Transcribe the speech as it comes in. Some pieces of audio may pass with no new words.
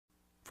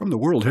From the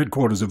world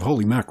headquarters of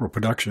Holy Mackerel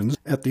Productions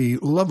at the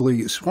lovely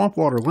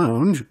Swampwater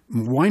Lounge,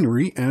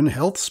 Winery, and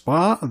Health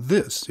Spa,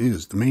 this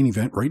is the Main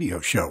Event Radio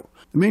Show.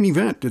 The Main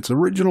Event, it's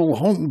original,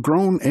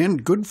 homegrown,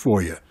 and good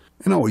for you,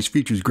 and always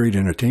features great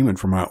entertainment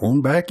from our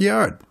own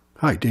backyard.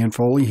 Hi, Dan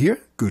Foley here.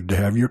 Good to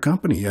have your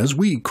company as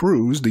we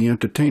cruise the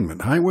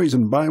entertainment highways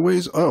and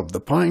byways of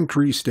the Pine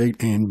Tree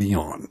State and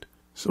beyond.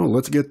 So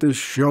let's get this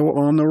show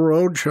on the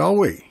road, shall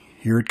we?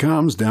 Here it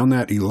comes down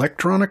that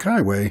electronic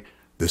highway,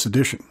 this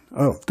edition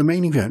of the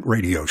Main Event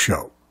Radio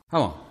Show.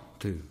 1,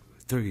 2,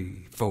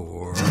 3,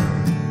 4.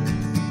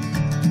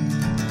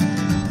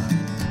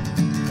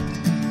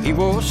 He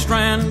was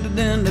stranded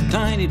in the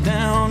tiny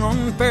town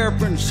on Fair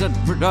Prince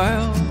Edward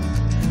Isle,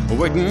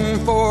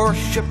 waiting for a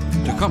ship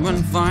to come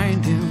and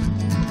find him.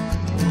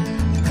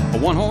 A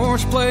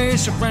one-horse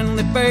place, a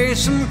friendly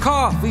face, and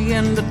coffee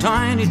and a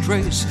tiny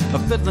trace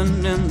of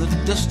fiddling in the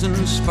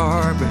distance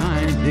far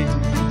behind him.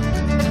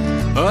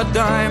 A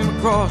dime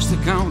across the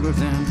counter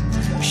then,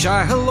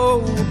 shy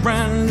hello, a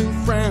brand new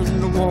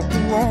friend,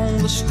 walking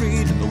along the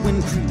street of the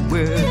wintry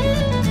weather.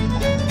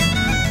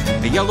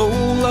 A yellow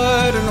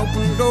light, an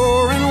open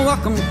door, and a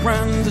welcome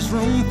friend, there's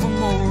room for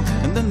more.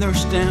 And then they're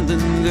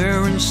standing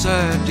there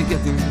inside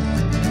together.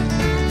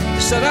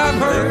 He said,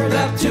 I've heard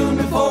that tune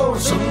before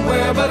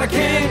somewhere, but I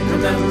can't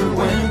remember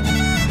when.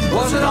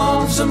 Was it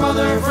on some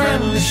other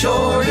friendly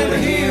shore? Did I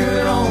hear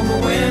it on the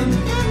wind?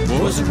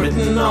 Was it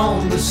written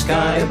on the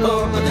sky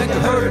above? I think I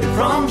heard it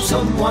from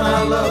someone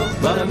I love,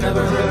 but I've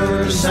never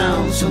heard a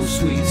sound so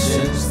sweet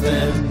since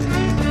then.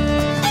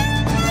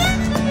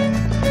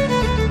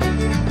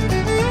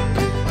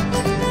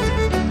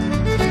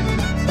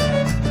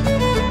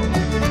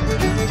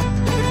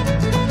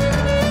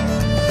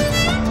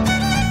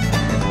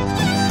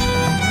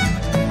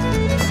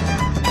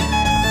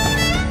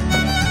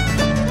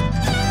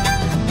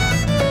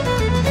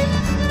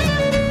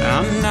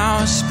 And now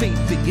his feet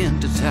begin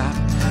to tap.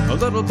 A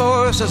little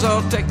boy says,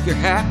 I'll take your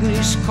hat, and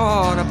he's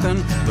caught up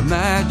in the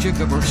magic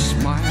of her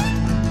smile.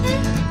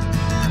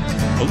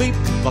 A leap,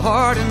 the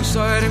heart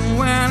inside him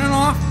went, and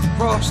off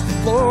across the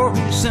floor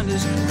he sent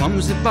his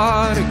clumsy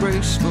body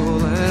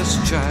graceful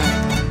as a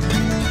child.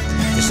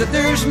 He said,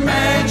 there's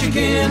magic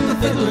in the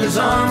fiddler's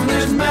arm,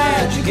 there's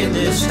magic in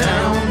this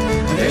town,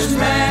 and there's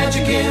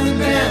magic in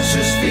the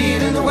dancer's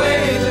feet and the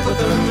way they put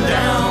them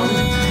down.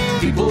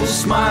 People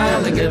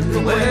smiling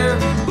everywhere,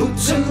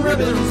 boots and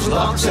ribbons,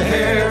 locks of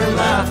hair,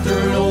 laughter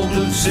and old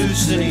blue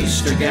suits and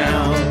Easter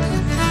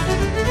gowns.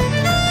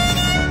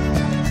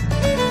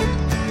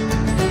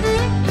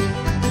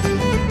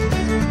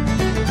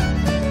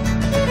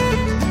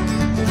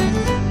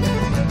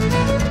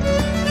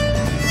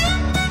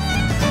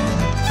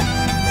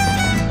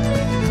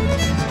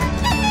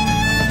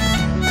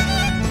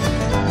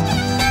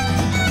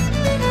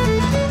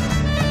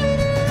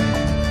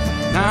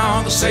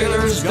 The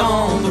sailor's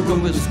gone, the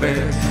room is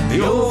bare,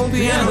 the old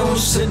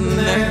piano's sitting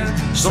there,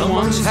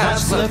 someone's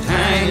hat's left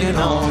hanging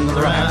on the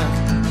rack.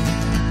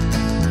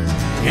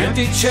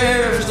 Empty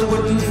chairs, the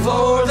wooden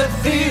floor that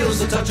feels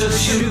the touch of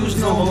shoes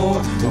no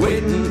more,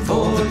 waiting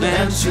for the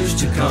dancers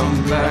to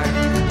come back.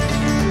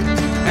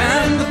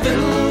 And the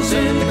fiddle's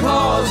in the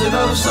closet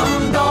of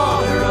some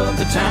daughter of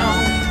the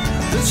town.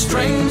 The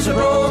strings are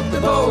broke,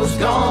 the bow's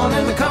gone,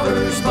 and the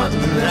cover's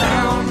buttoned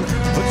down.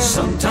 But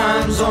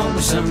sometimes on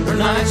December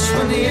nights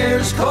when the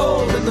air's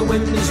cold and the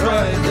wind is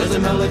right, there's a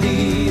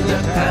melody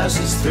that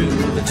passes through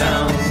the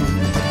town.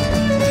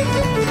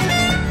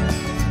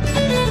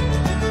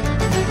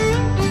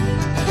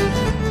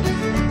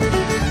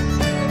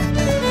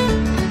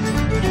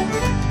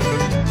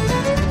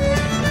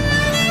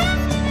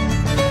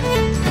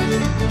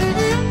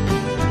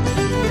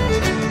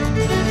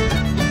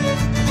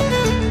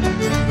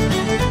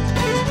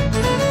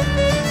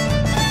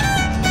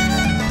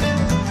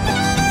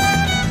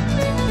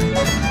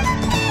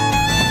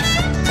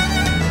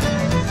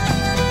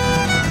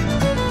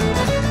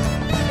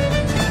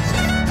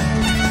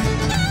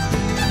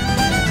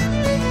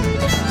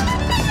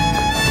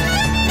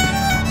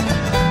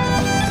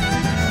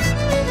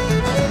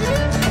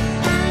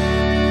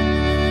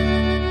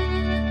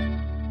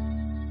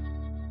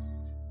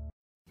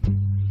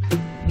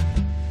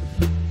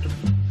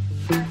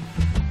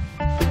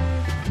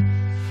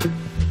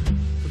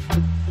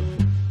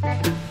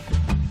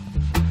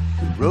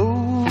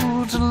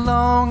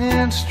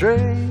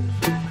 Straight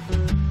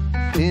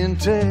in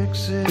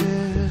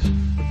Texas,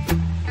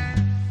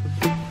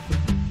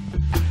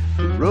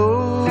 the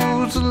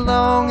roads are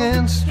long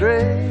and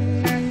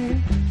straight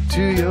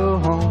to your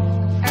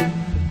home.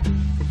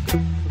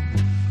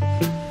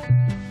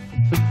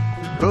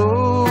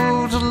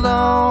 Roads are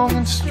long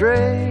and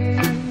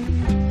straight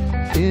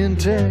in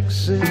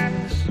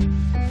Texas.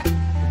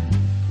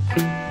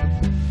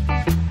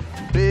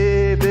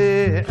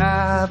 Baby,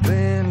 I've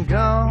been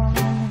gone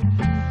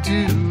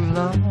too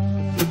long.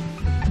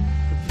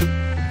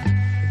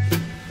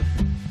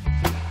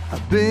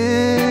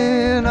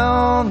 Been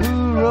on the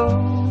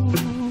road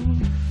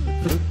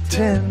for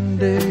 10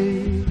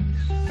 days.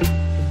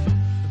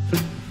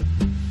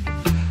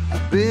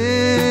 I've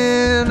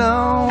been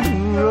on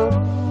the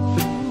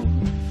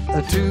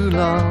too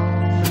long.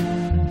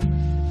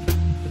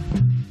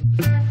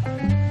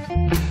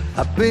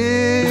 I've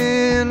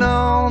been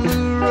on the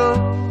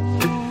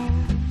road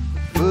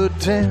for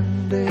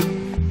 10 days.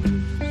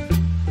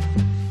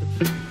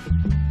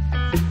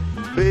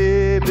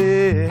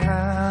 Baby,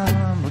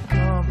 I'm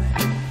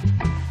coming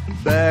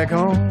back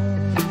home.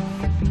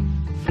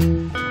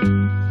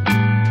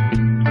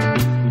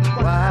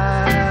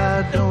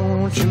 Why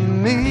don't you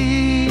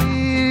meet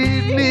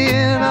me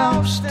in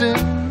Austin?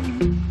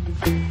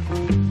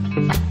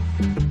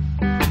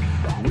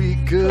 We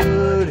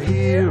could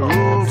hear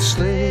old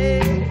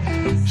sleigh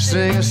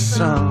sing a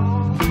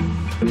song.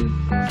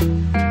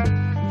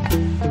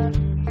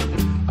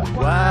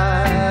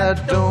 Why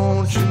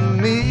don't you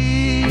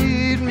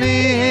meet me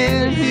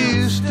in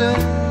Houston?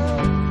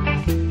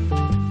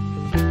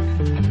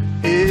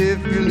 If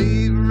you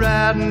leave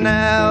right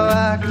now,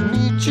 I can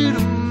meet you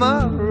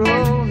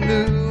tomorrow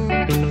noon.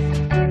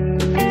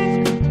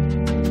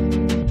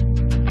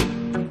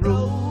 The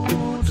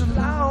roads are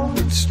long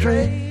and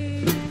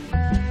straight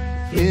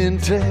in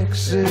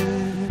Texas.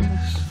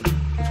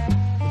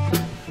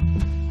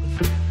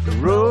 The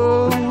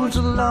roads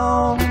are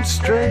long and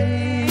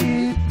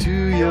straight to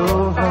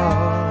your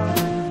heart.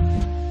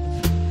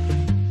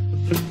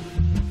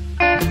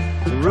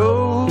 The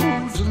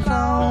roads are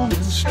long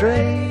and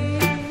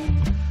straight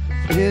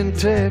in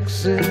Texas.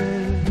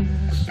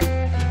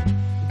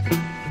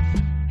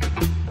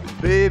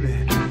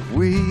 Baby,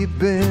 we've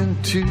been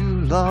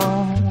too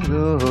long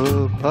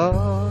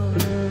apart.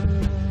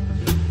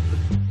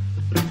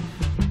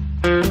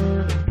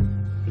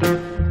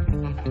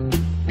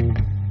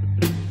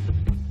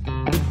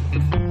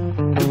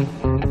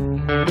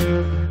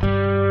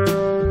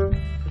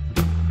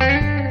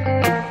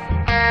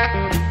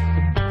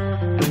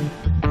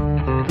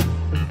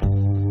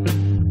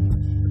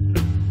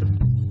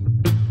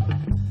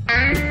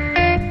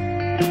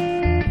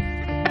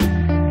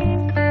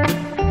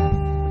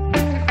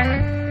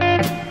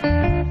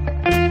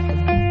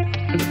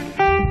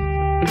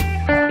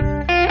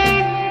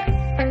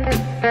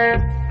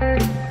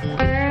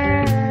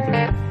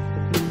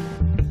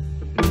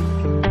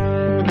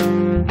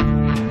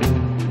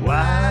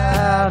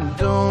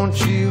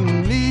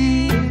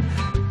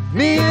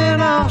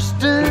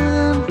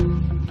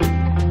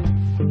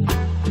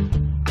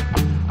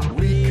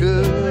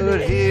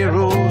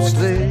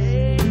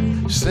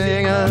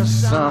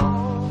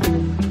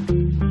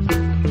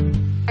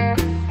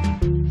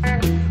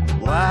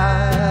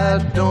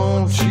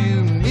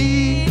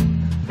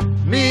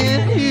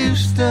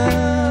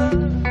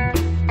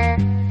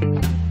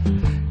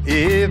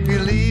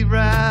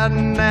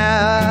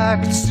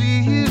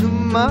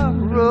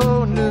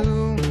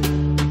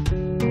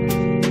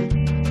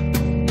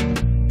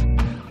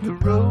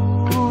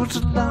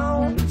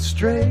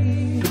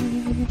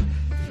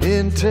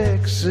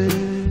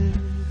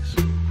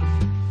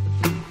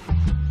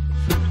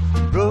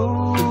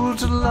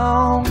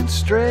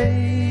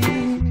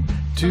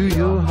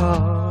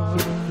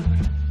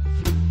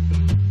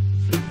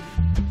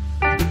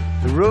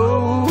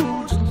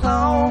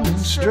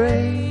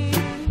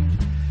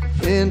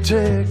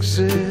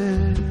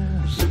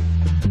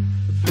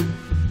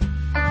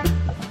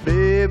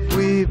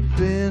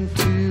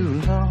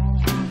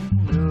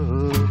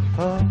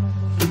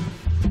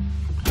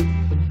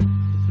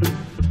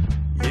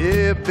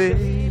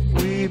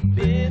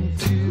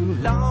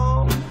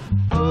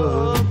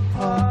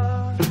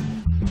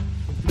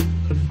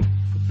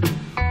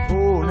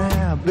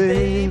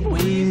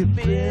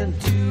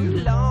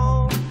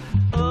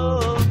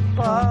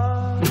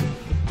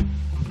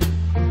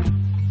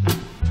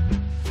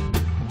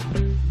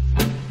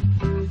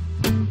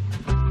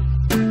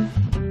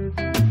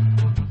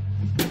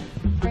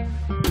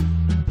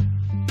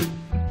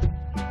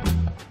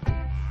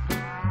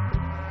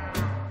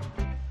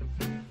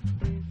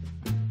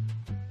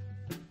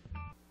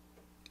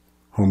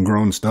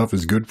 Homegrown stuff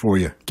is good for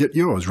you. Get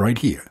yours right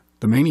here.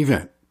 The Main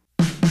Event.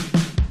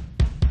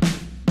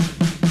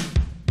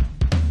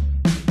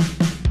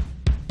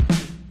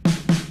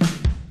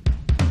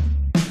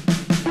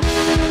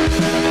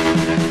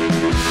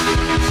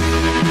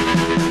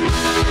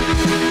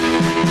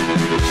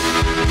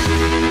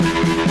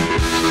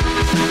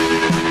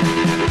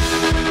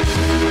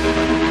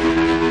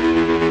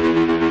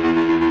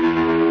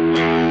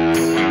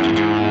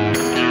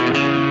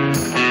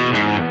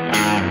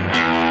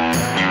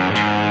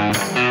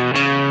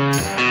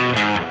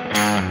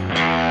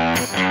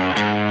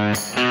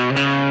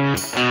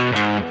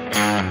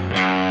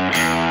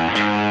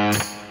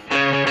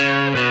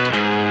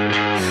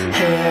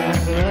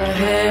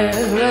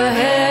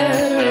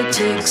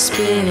 Heretic,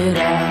 spit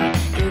out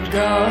your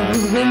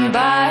gum and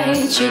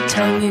bite your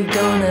tongue. You're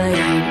gonna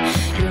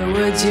eat your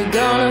words, you're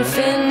gonna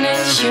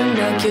finish your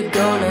milk, you're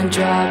gonna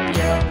drop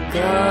your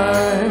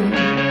gun.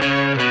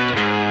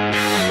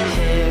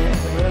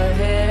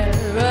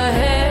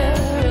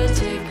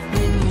 Heretic,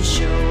 when you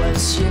show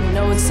us your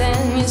notes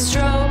and you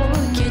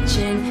stroke your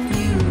chin,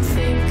 you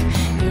think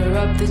you're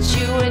up, that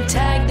you were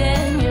tagged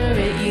and you're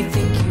it, you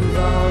think you've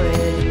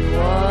already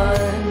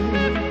won.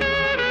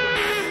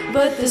 But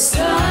But the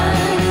sun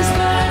is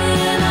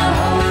burning a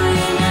hole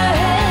in your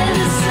head.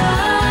 The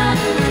sun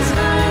is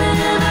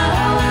burning a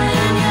hole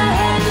in your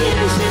head.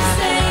 You should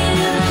stay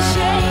in the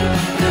shade.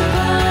 The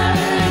burn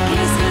a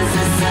kiss 'cause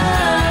the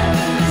sun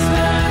is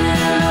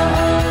burning a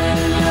hole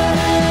in your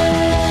head.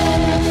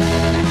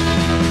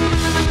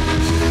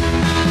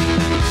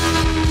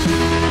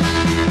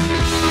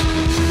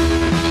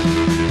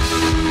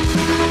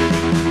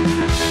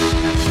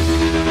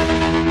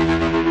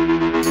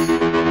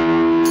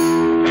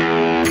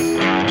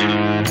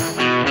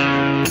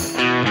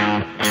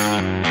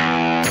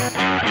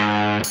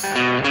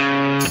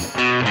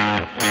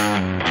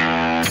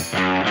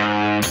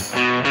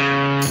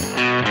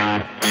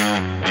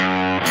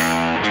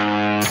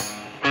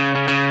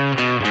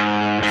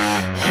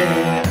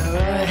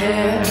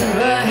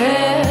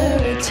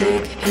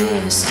 Heretic,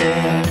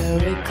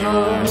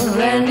 hysterical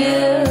and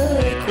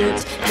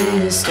ill-equipped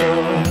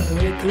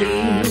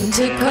historically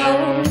to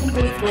cope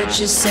with what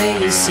you say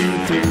you see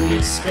through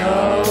your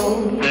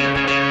scope.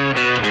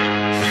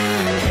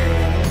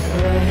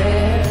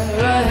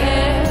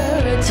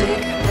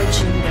 Heretic, what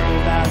you know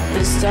about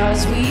the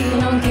stars we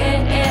don't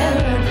care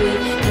a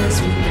bit, 'cause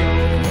we know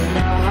in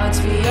our hearts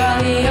we are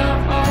the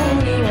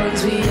only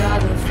ones, we are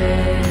the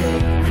favorite.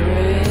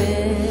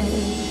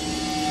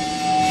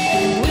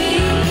 We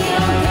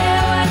don't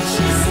care what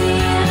you see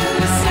in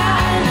the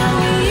sky, no,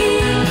 we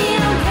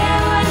don't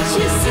care what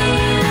you see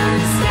in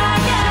the sky.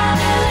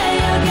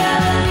 Galileo,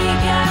 Galilei,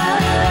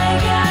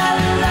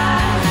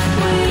 Galilei.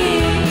 We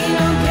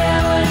don't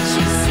care what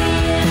you see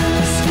in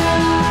the sky.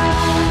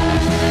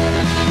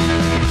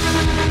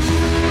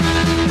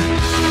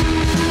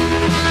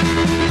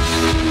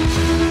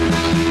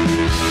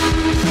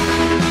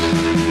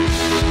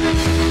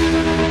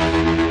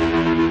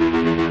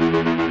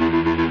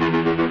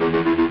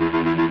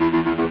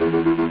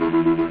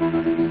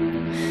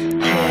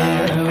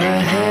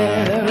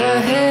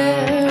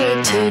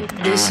 Heretic,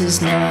 this is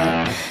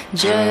not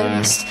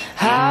just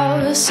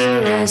house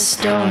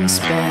arrest. Don't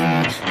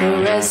spend the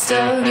rest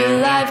of your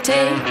life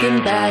taking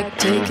back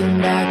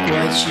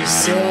what you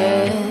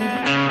said.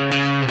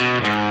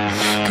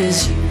 'Cause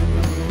you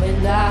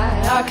and I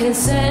are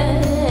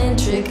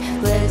concentric.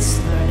 Let's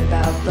learn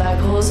about black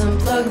holes and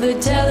plug the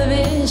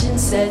television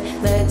set.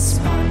 Let's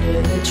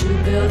ponder the true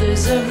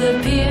builders of the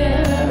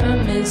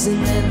pyramids, and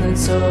then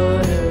let's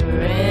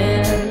order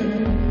in.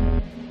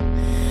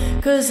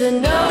 'Cause I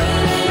know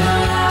it ain't a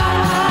lie.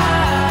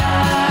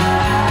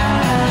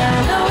 I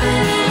know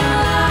it ain't a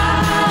lie.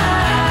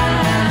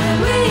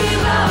 We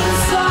both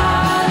saw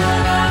the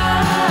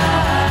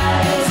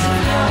lies.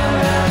 If you're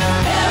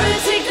a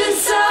heretic, then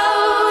so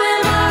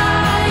am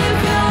I. If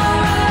you're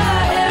a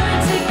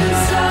heretic, then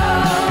so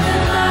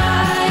am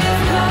I. If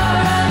you're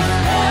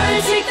a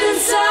heretic, then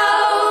so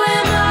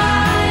am I.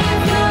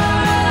 If you're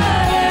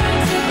a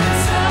heretic, then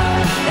so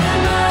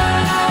am I.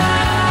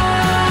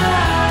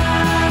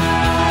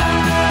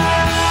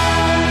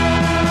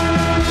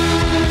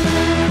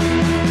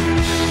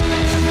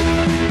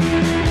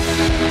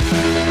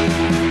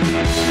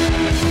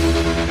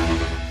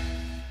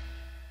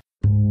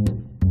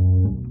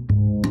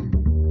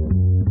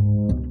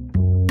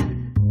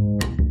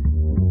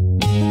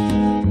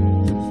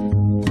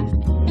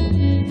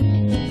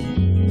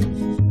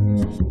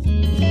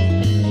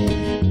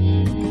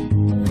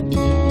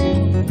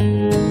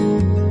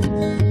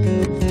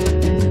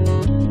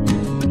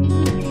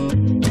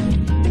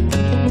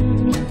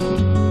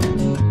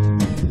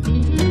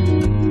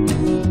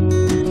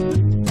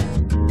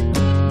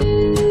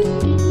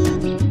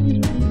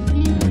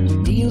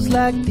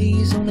 Like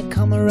these only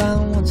come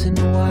around once in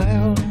a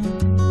while.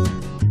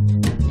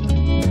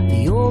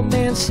 The old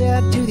man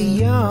said to the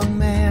young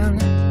man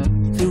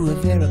through a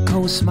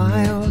varicose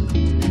smile,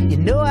 "You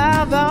know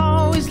I've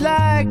always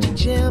liked you,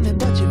 Jimmy,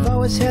 but you've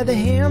always had the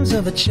hands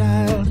of a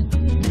child.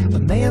 A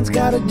man's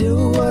gotta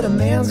do what a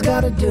man's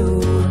gotta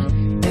do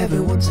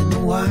every once in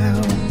a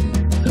while."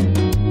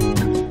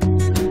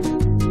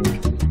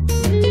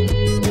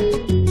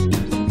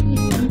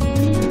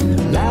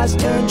 Lies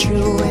turn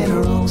true and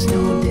wrong's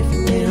no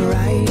different than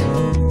right.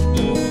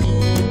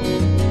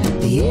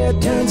 The air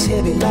turns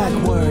heavy like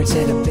words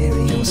at a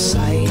burial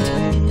site.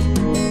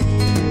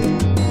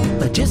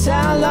 But just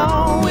how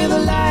long will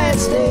the light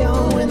stay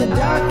on when the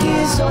dark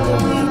is all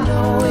that we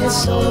know?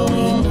 It's all that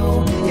we know.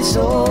 It's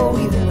all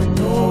we've ever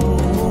known.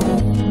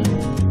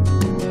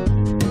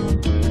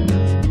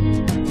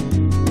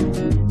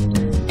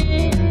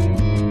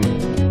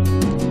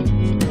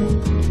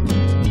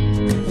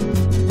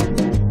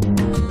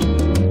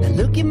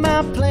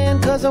 My plan,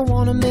 'cause I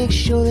wanna make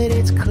sure that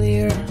it's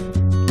clear.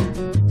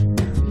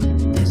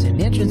 There's an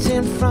entrance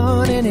in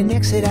front and an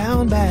exit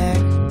out back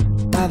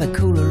by the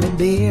cooler of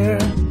beer.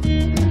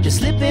 Just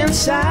slip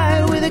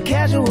inside with a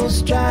casual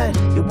stride.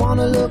 You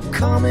wanna look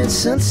calm and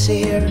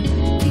sincere.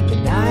 Keep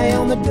an eye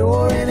on the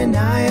door and an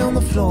eye on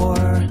the floor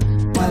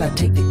while I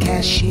take the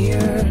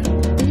cashier.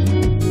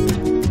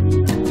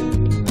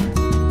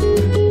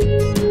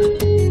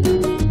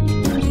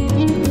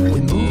 We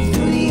move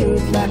through the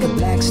earth like a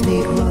black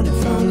snake running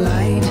from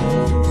light.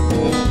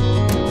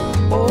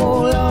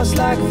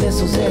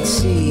 vessels at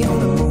sea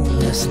on a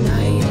moonless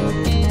night.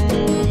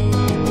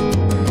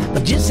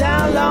 But just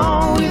how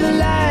long will the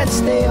lights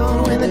stay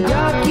on when the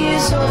dark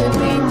is all that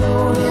we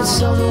know?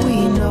 It's all that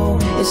we know,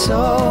 it's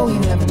all we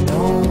never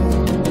know.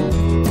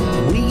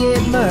 We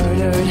get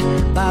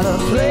murdered by the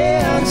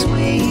plans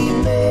we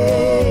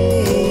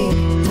make,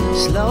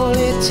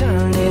 slowly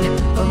turning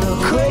from the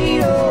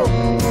cradle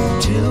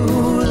to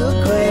the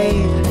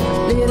grave.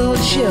 Little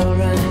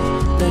children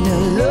learn to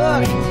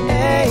look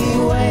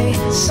away,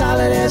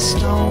 solid as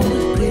stone,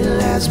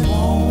 brittle as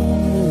bone.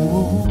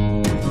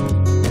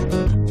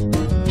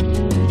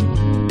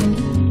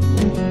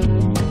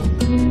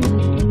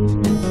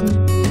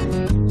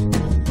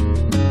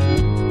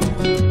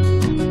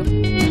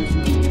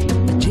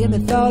 Jimmy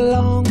thought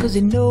long 'cause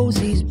he knows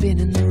he's been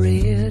in the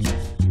red.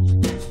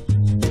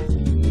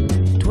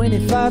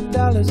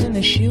 $25 in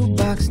the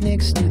shoebox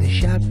next to the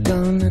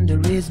shotgun under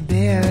his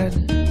bed.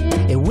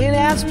 It went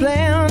as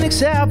planned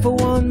except for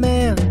one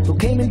man who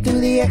came in through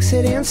the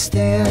exit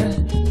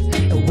instead.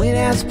 It went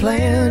as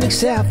planned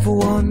except for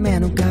one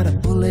man who got a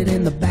bullet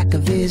in the back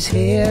of his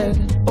head.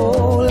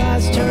 Oh,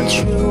 lies turn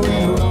true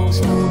and wrong's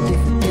no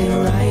different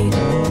than right.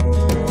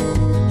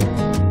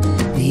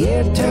 The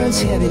air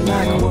turns heavy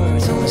like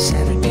words on a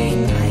Saturday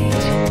night.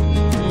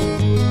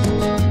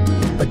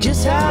 But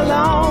just how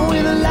long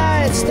will the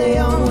lights stay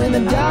on when the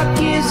dark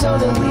is all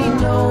that we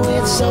know?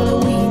 It's all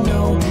that we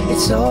know,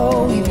 it's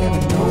all we've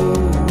ever known.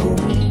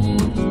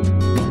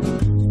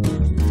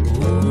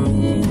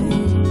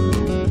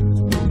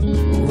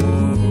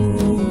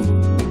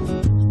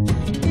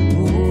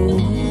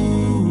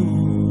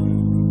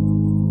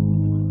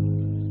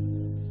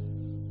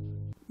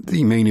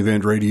 The Main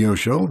Event Radio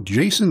Show,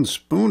 Jason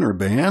Schooner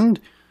Band,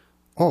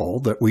 All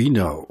That We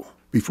Know.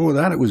 Before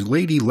that, it was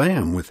Lady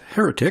Lamb with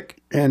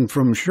Heretic, and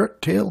from Shirt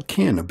Tail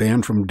Kin, a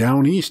band from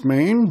down east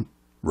Maine,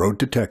 Road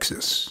to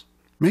Texas.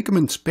 Makem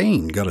in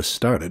Spain got us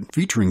started,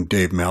 featuring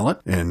Dave Mallett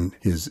and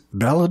his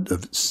Ballad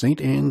of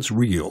St. Anne's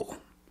Reel.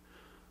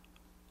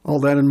 All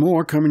that and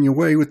more coming your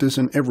way with this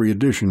in every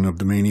edition of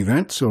the Main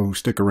Event, so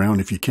stick around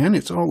if you can.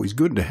 It's always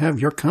good to have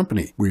your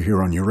company. We're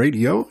here on your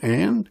radio,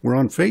 and we're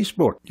on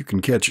Facebook. You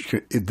can catch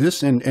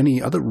this and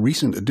any other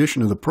recent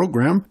edition of the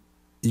program,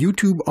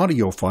 YouTube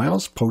audio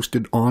files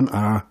posted on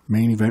our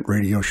Main Event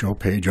Radio Show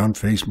page on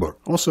Facebook.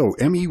 Also,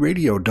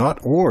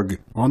 meradio.org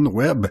on the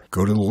web.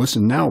 Go to the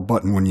Listen Now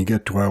button when you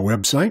get to our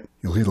website.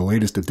 You'll hear the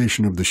latest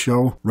edition of the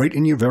show right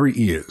in your very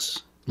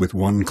ears with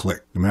one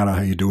click. No matter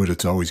how you do it,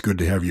 it's always good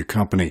to have your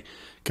company.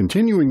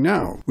 Continuing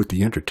now with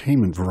the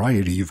entertainment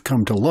variety you've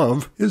come to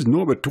love is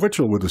Norbert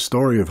Twichell with a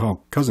story of how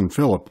Cousin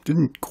Phillip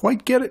didn't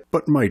quite get it,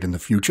 but might in the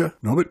future.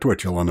 Norbert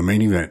Twichell on the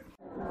Main Event.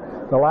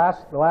 The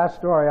last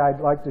story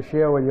I'd like to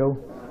share with you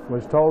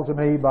was told to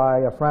me by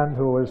a friend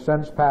who has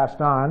since passed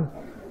on,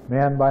 a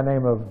man by the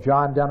name of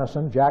Jack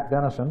Dennison,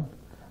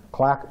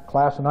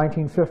 class of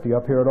 1950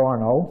 up here at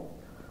Orono.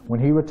 When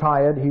he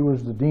retired, he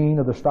was the dean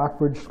of the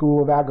Stockbridge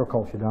School of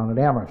Agriculture down at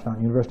Amherst, down at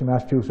the University of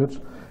Massachusetts,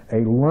 a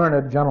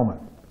learned gentleman.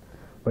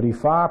 But he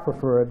far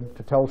preferred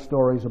to tell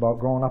stories about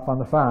growing up on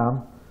the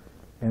farm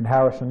in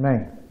Harrison,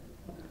 Maine.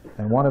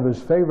 And one of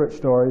his favorite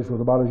stories was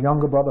about his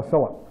younger brother,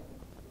 Phillip.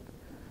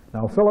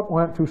 Now, Phillip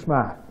weren't too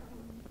smart.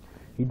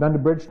 He'd been to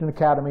Bridgeton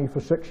Academy for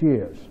 6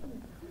 years.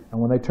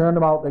 And when they turned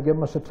him out, they give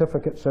him a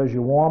certificate that says,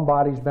 your warm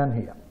body's been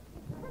here.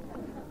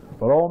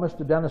 But old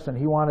Mr. Dennison,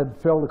 he wanted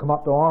Phil to come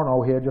up to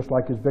Orono here just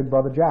like his big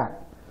brother Jack.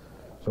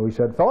 So he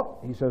said,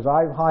 Phillip, he says,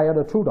 I've hired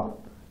a tutor.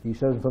 He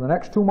says, for the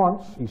next 2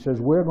 months, he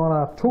says, we're going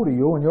to tutor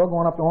you, and you're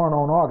going up to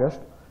Orono in August,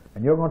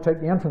 and you're going to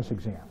take the entrance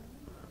exam.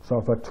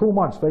 So for 2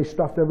 months, they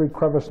stuffed every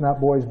crevice in that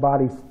boy's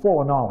body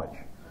full of knowledge.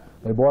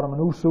 They bought him a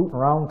new suit and a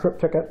round-trip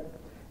ticket,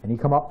 and he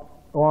come up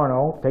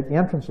Orono, take the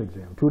entrance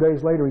exam. 2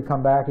 days later, he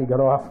come back, he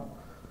got off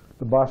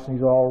the bus, and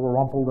he's all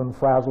rumpled and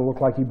frazzled,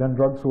 looked like he'd been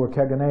drugged through a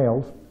keg of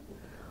nails.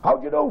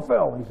 How'd you do,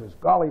 Phil? He says,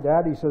 golly,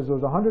 Dad, he says, there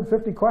was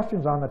 150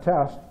 questions on the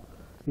test.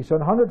 He said,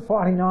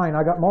 149,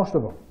 I got most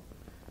of them.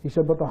 He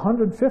said, but the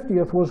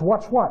 150th was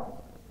what's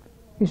what?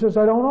 He says,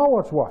 I don't know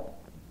what's what.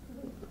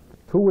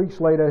 2 weeks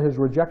later, his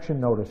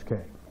rejection notice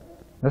came.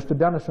 Mr.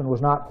 Dennison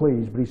was not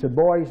pleased, but he said,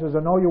 boy, he says,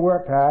 I know you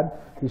worked hard.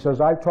 He says,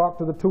 I've talked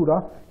to the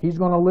tutor. He's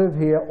going to live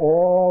here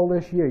all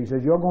this year. He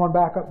says, you're going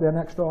back up there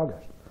next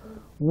August.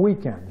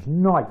 Weekends,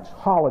 nights,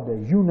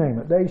 holidays, you name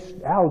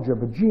it.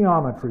 Algebra,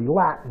 geometry,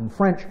 Latin,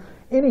 French,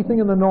 anything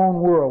in the known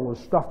world was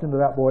stuffed into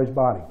that boy's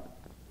body.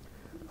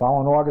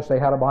 Following August, they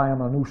had to buy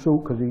him a new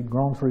suit because he'd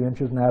grown 3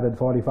 inches and added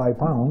 45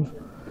 pounds.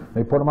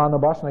 They put him on the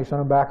bus and they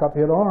sent him back up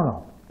here to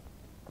Orono.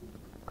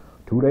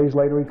 2 days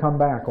later, he come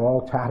back,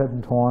 all tattered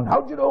and torn.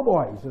 How'd you do,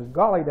 boy? He says,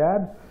 golly,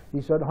 Dad.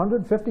 He said,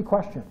 150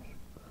 questions.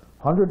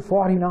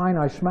 149,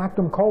 I smacked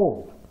them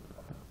cold.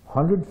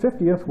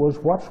 150th was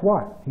what's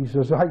what. He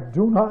says, I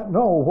do not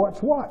know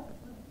what's what.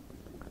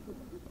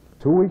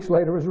 2 weeks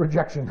later, his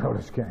rejection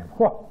notice came.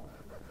 Whoa.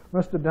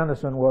 Mr.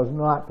 Dennison was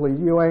not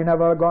pleased. You ain't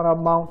ever going to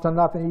amount to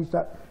nothing. He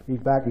said, he's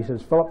back. He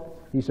says, Phillip,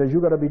 he says, you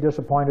got to be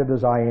disappointed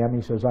as I am.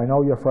 He says, I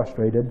know you're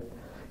frustrated.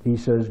 He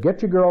says,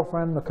 get your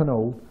girlfriend in the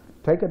canoe,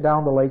 take it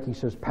down the lake. He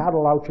says,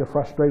 paddle out your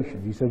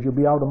frustrations. He says, you'll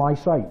be out of my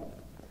sight.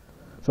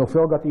 So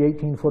Phil got the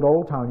 18-foot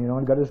Old Town, you know,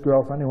 and got his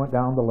girlfriend. He went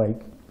down the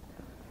lake.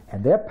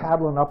 And they're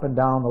paddling up and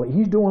down the lake.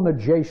 He's doing the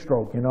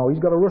J-stroke, you know. He's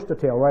got a rooster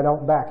tail right out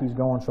and back. He's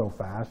going so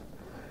fast.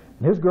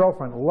 And his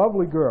girlfriend,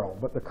 lovely girl,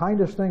 but the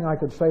kindest thing I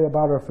could say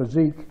about her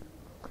physique,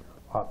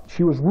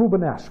 she was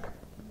Rubenesque.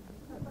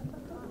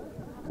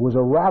 It was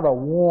a rather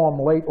warm,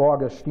 late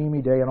August,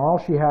 steamy day, and all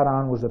she had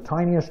on was the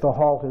tiniest of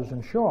halters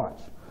and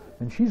shorts.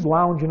 And she's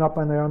lounging up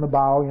in there in the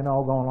bow, you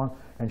know, going along.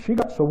 And she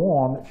got so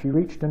warm that she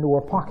reached into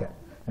her pocket,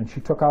 and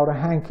she took out a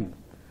hanky.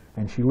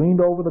 And she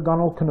leaned over the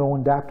gunwale canoe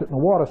and dapped it in the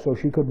water so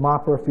she could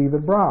mop her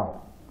fevered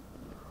brow.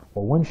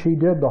 Well, when she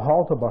did, the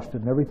halter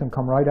busted and everything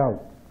come right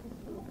out.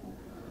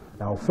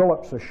 Now,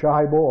 Phillip's a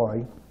shy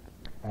boy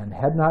and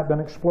had not been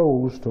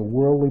exposed to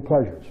worldly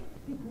pleasures.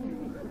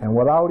 And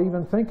without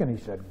even thinking, he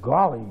said,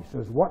 golly, he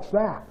says, what's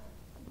that?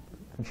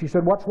 And she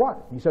said, what's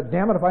what? He said,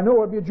 damn it, if I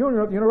knew, I'd be a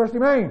junior at the University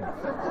of Maine.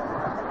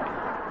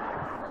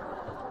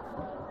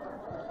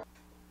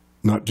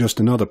 Not just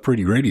another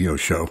pretty radio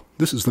show.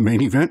 This is the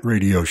Main Event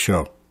Radio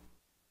Show.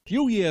 A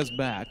few years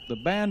back,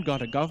 the band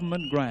got a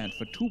government grant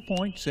for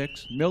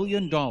 $2.6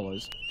 million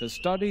to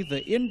study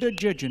the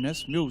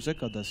indigenous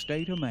music of the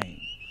state of Maine.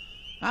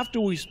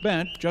 After we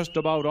spent just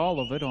about all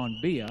of it on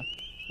beer,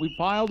 we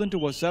piled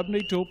into a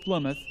 72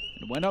 Plymouth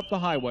and went up the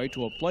highway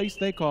to a place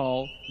they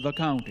call the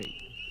county.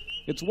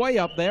 It's way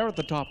up there at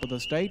the top of the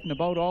state, and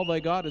about all they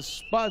got is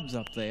spuds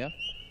up there.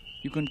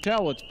 You can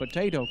tell it's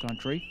potato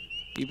country.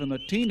 Even the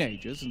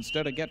teenagers,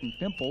 instead of getting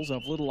pimples,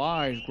 have little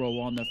eyes grow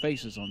on their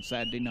faces on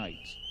Saturday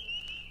nights.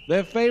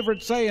 Their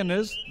favorite saying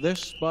is, this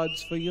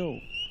spud's for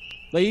you.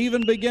 They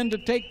even begin to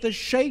take the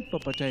shape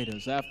of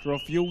potatoes after a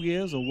few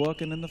years of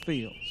working in the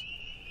fields.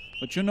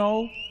 But you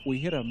know, we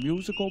hit a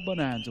musical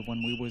bonanza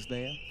when we was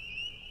there.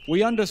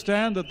 We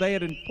understand that they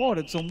had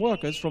imported some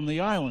workers from the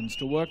islands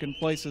to work in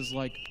places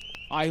like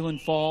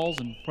Island Falls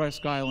and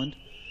Presque Island,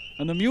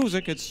 and the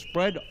music had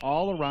spread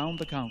all around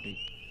the county.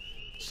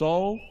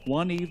 So,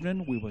 one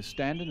evening, we were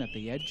standing at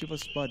the edge of a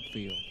spud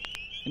field,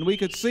 and we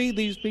could see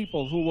these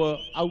people who were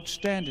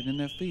outstanding in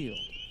their field.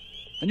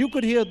 And you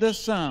could hear this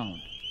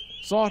sound,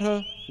 sort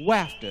of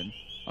wafting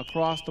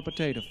across the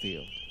potato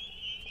field.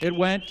 It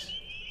went...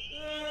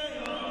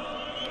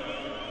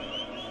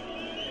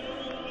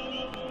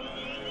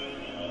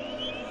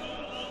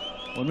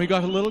 When we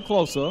got a little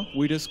closer,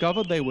 we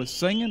discovered they were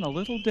singing a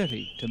little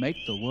ditty to make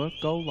the work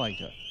go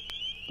lighter.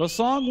 The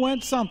song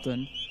went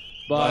something,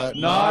 but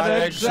not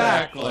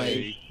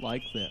exactly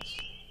like this.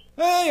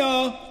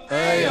 Ayuh,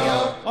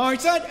 Ayuh, I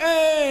said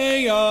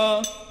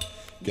Ayuh.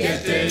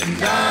 Getting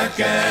dark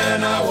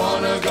and I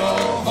wanna go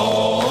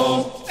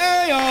home.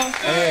 Ayuh,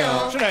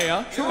 Ayuh,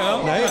 Ayuh,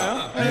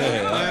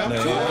 Ayuh.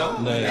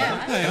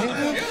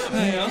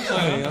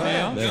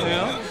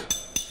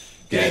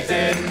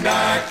 getting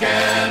dark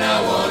and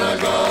I wanna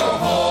go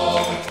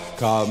home.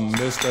 Come,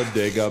 Mr.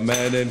 Digger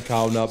Man, and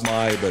count up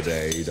my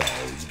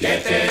potatoes.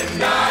 Getting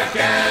dark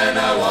and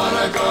I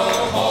wanna go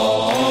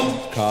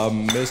home.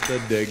 Come, Mr.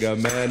 Digger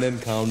Man, and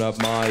count up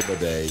my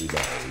potatoes.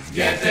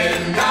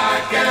 Getting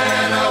dark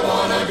and I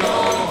wanna go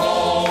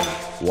home.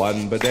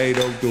 1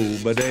 potato, 2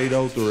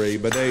 potato, 3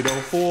 potato,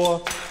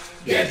 4.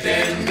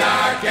 Getting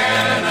dark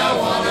and I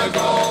wanna go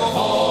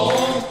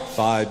home.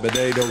 5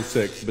 potato,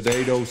 6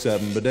 potato,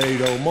 7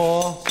 potato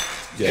more.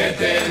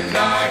 Getting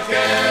dark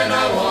and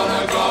I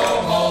wanna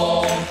go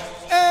home.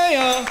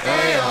 Ayuh,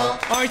 Ayuh,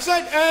 I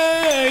said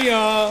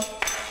Ayuh.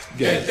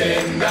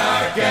 getting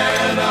dark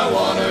and I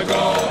wanna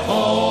go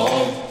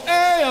home.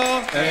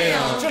 Ayuh,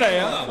 Ayuh,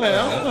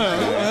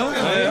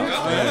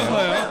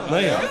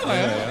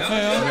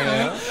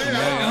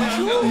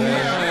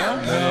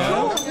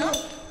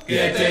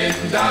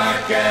 getting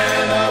dark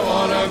and I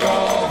wanna go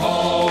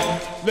home.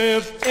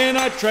 Live in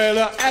a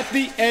trailer at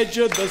the edge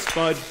of the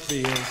spud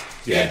fields.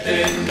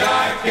 Getting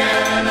dark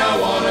and I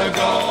wanna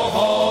go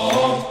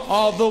home.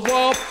 All the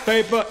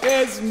wallpaper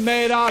is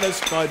made out of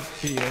spud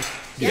peels.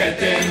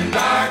 Getting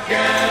dark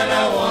and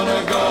I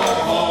wanna go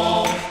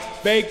home.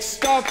 Baked,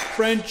 stuffed,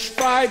 French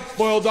fried,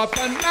 boiled up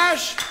and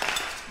mashed.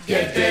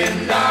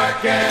 Getting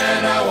dark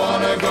and I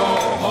wanna go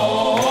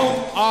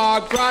home.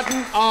 Au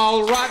gratin,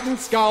 all rotten,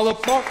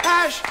 scallop pork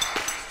hash.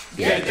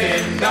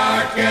 Getting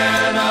dark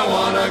and I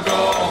wanna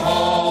go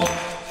home.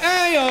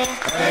 Ayuh,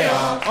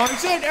 Ayuh, I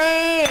said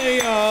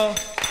Ayuh.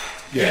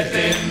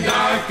 getting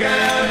dark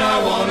and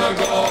I wanna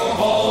go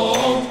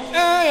home.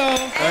 Ayuh,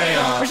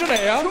 Ayuh, I said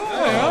Ayuh.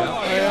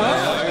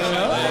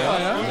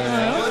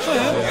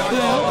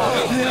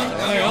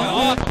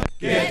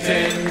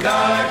 getting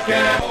dark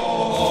and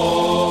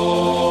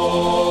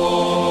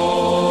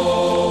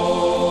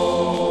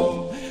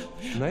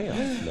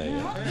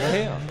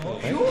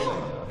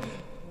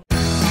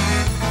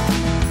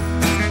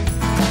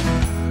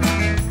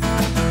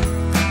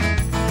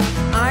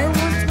I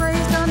was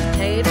raised on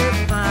Tater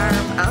Farm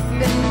up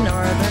in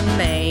northern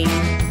Maine.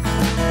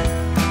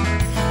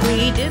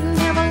 We didn't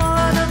have a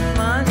lot of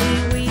money,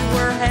 we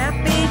were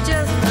happy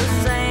just the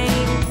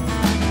same.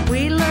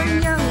 We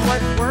learned young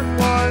what work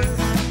was,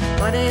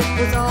 but it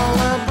was all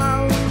about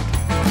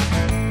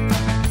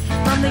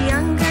From the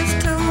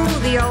youngest to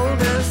the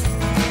oldest,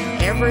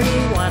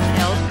 everyone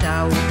helped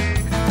out.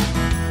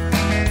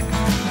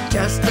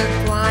 Just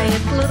a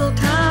quiet little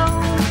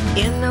town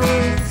in the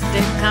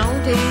rustic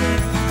county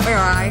where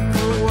I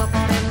grew up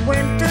and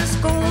went to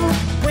school,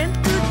 went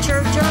to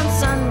church on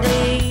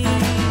Sunday.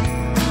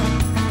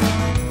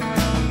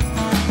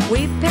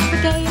 We picked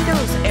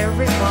potatoes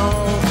every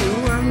fall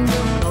to earn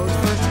new clothes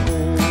for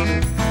school.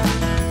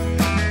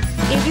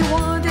 If you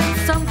wanted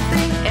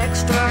something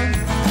extra,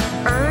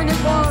 earn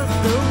it was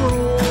the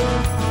rule.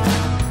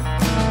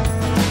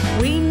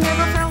 We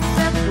never felt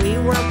that we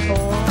were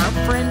poor, our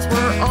friends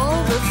were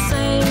all the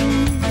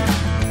same.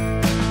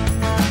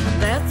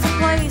 That's a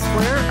place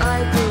where I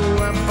grew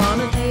up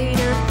on a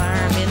tater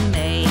farm in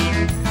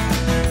Maine.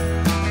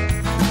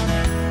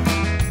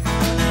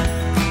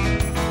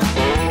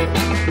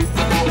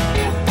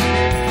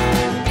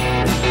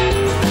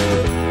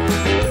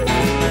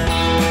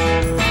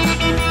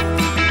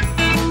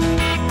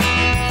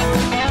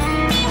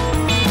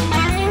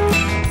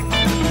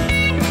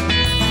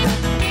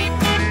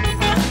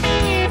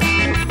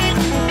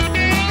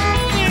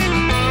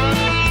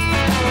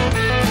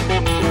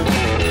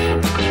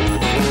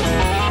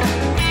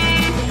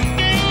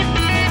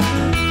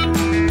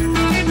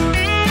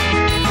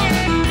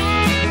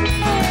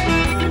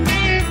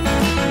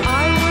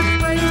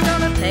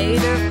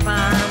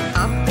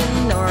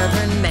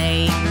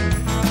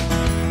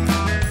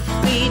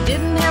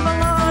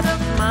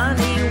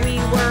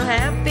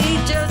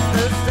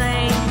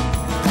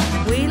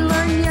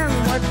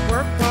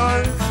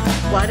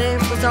 What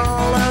it was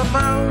all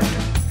about.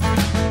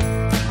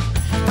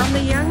 From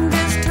the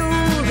youngest to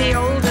the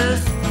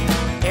oldest,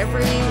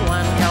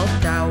 everyone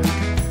helped out.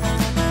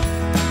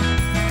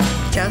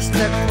 Just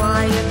a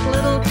quiet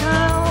little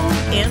town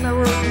in a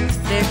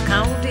rustic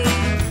county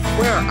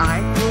where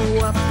I grew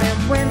up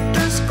and went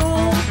to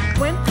school,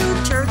 went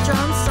to church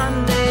on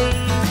Sunday.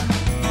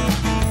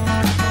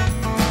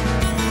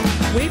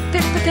 We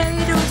picked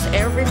potatoes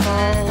every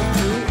fall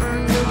to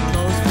earn new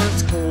clothes for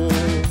school.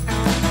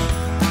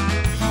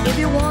 If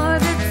you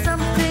wanted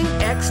something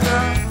extra,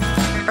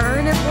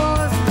 earn it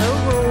was the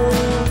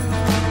rule.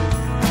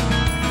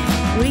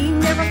 We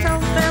never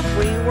felt that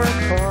we were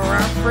poor,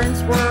 our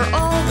friends were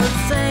all the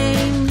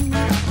same.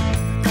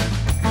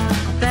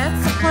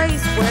 That's a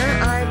place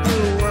where I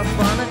grew up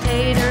on a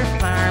tater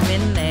farm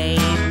in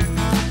Maine.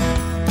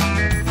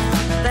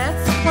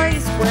 That's a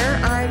place where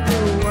I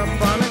grew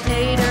up on a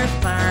tater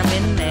farm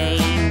in Maine.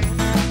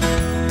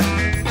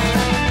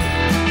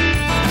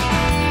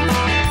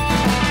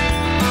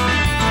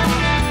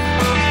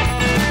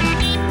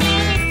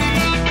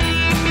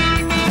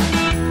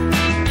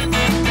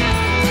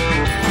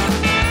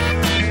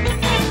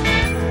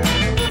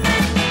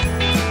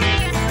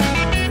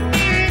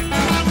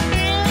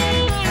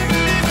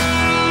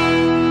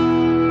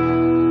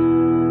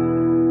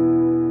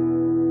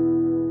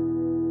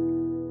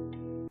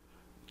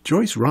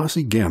 Joyce,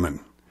 Rossi,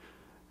 Gammon,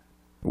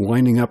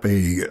 winding up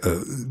a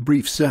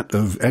brief set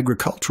of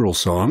agricultural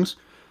songs,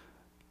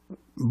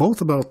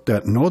 both about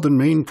that northern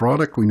Maine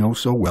product we know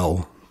so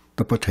well,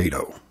 the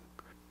potato.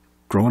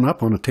 Growing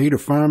up on a tater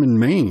farm in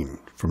Maine,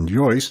 from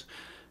Joyce,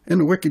 and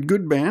the Wicked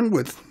Good Band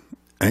with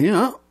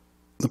Ayuh,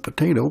 the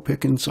potato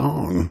picking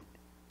song.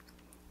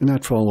 And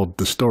that followed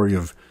the story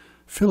of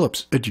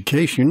Phillip's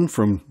education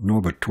from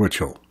Norbert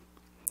Twichell.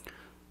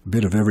 A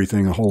bit of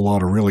everything, a whole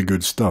lot of really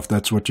good stuff.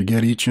 That's what you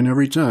get each and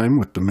every time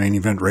with the Maine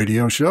Event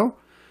Radio Show,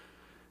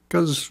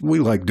 because we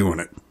like doing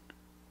it.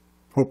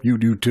 Hope you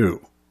do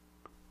too.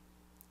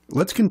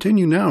 Let's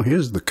continue now.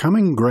 Here's The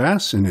Coming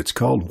Grass, and it's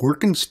called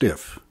Workin'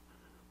 Stiff.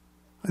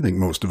 I think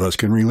most of us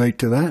can relate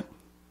to that.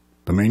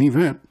 The Maine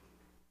Event.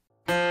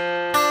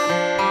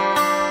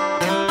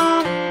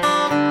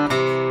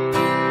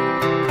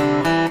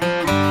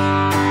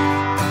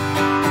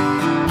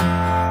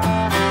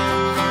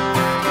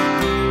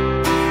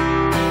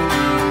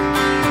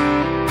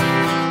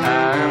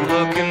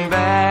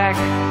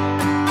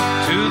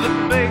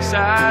 I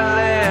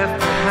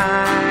left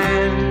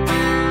behind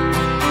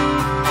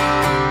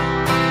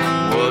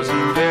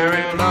wasn't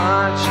very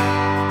much,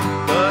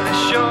 but it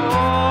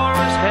sure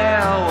as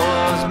hell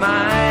was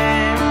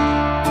mine.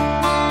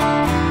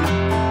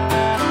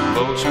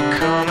 Boats were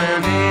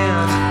coming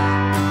in,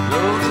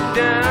 loaded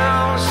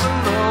down some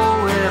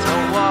low in the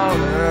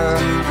water.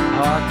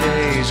 Hard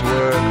days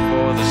work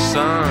for the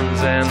sons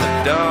and the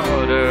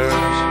daughters.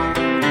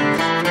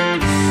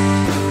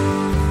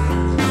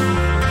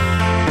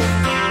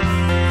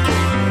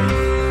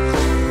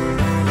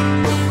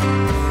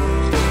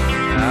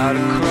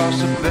 Across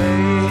the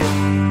bay,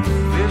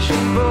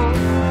 fishing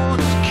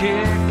boats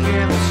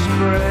kicking the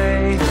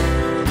spray,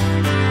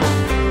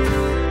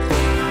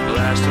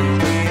 blasting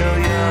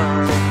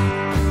million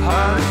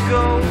heart of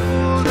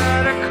gold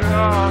out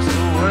across the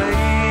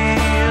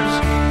waves.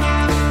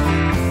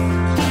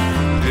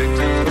 Picked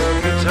up a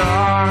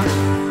guitar,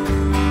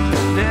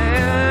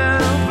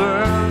 never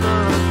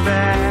looked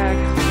back.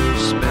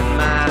 Spend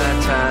my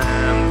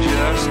time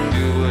just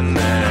doing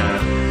that.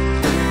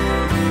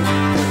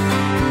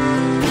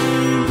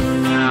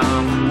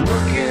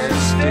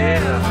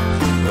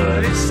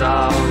 it's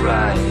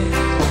alright.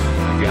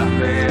 Got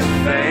me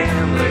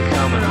family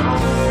coming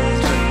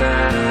home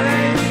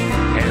tonight.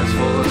 Hands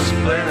full of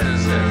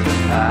splinters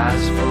and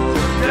eyes full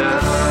of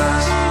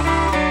dust.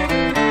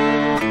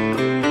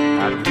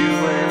 I'd do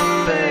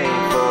anything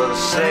for the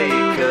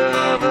sake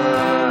of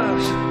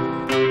us.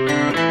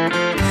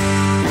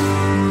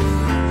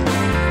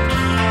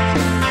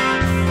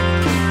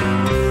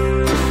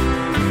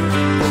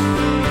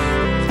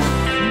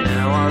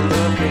 Now I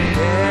look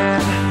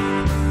ahead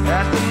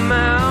at the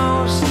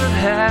mouths that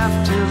have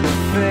to be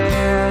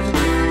fed,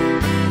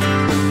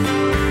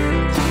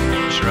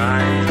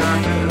 trying not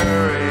to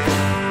hurry,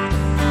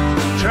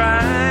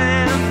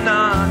 trying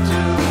not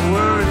to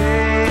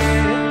worry.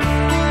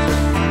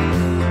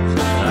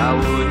 I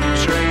wouldn't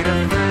trade a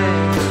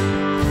thing.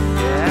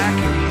 Yeah, I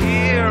can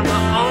hear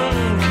my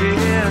own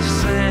kids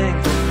sing,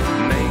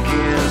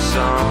 making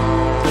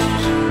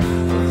songs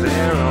of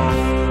their own.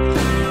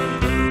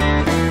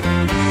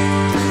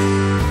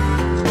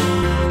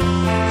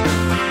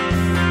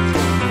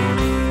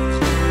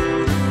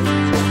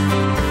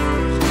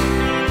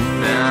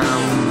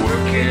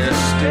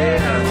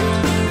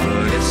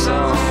 But it's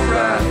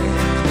alright.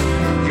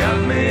 Got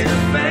me a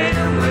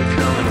family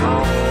coming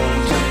home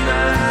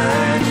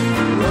tonight.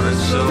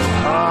 Running so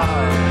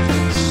hard,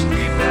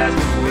 sleep at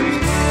the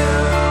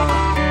wheel.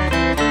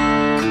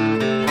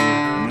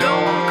 No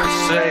one could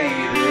say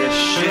this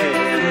shit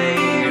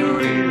ain't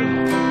real.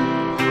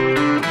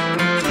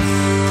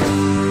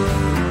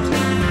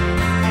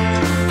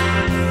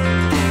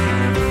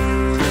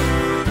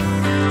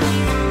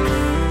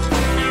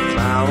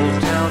 My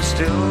old town's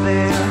still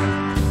there.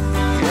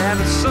 Yeah,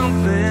 but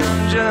something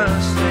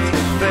just ain't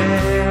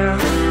fair,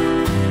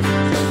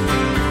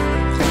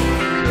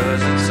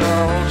 'cause it's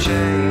all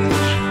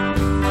changed.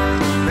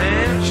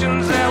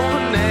 Mansions that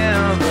were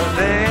never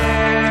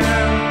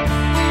there.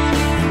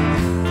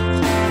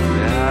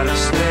 Out of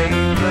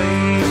state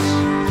place,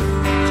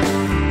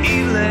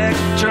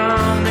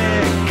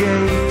 electronic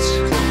gates,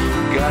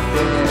 got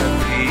that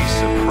piece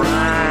of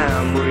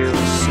prime real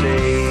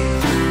estate.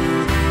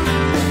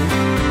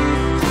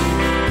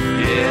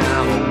 Yeah,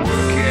 I'm a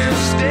working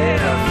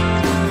stiff,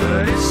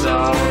 but it's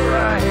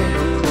alright.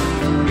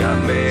 Got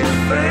me a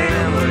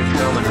family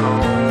coming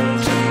home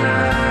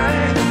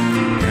tonight.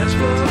 Hands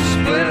full of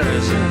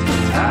splinters and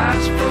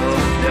eyes full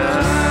of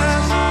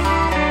dust.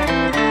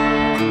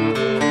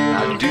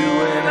 I'd do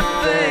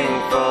anything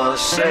for the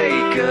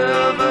sake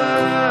of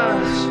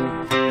us.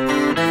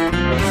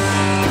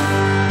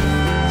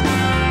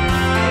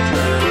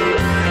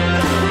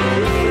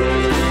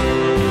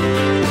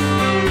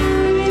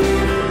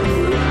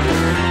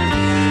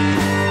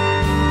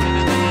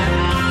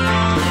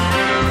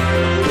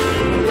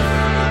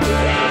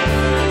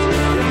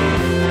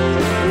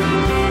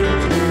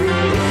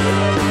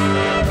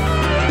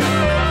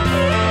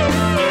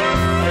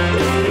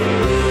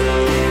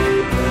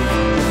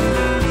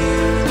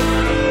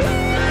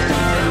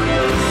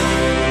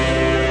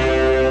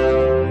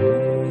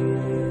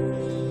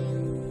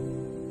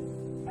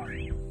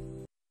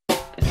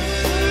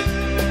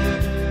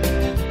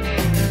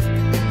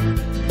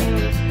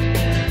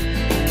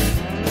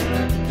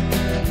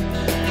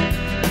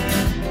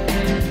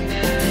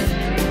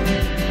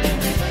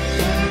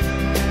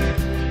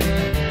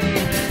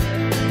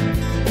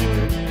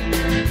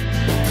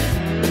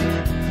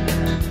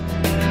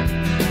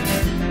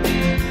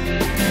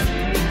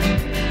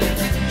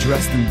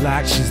 Dressed in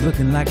black, she's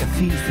looking like a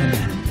thief,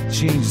 and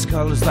changes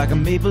colors like a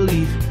maple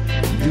leaf.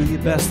 You do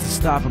your best to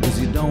stop her, 'cause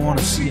you don't want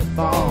to see her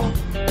fall.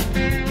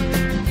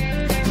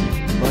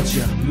 But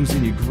you're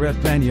losing your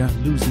grip and you're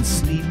losing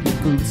sleep. Your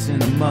boots in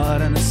the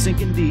mud and they're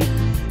sinking deep.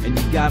 And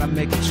you gotta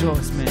make a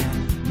choice, man.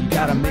 You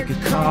gotta make a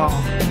call.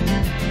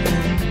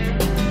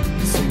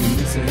 So you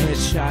miss a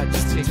headshot,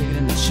 just take it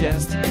in the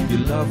chest. You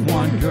love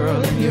one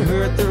girl and you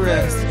hurt the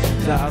rest.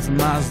 1,000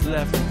 miles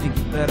left, you think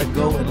you better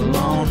go it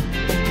alone.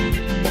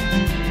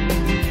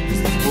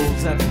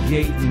 Wolves at the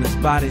gate and there's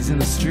bodies in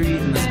the street,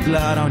 and there's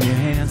blood on your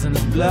hands and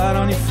there's blood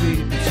on your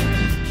feet. But you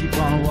keep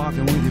on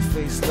walking with your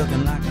face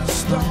looking like a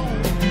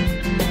stone.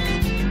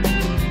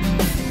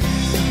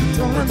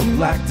 Don't let the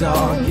black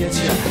dog get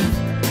you,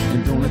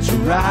 and don't let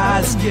your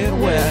eyes get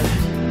wet.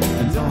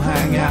 And don't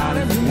hang out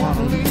if you want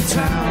to leave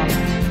town.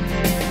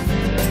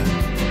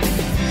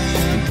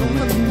 And don't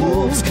let the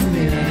wolves come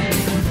in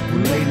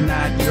when late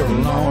night you're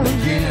alone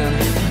again.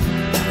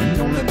 And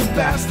don't let the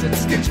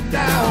bastards get you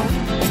down.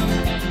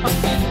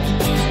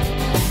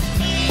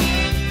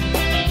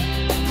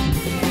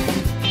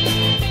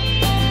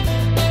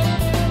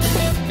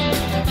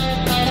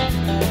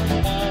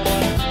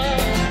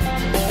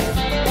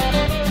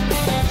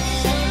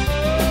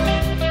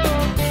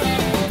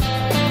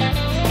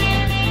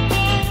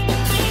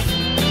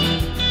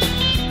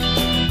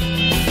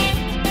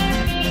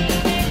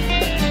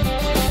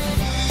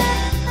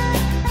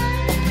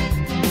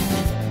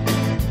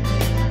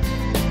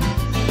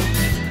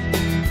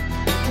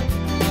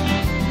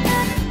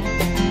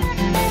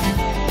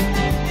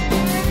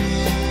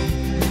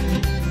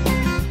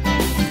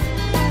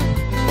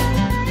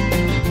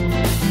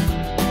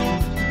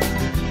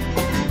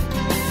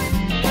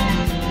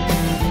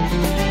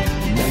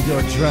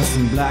 Dressed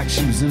in black,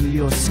 she was under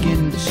your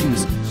skin. She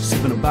was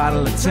sipping a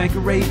bottle of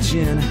Tanqueray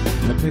gin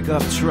in a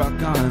pickup truck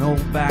on an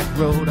old back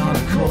road on a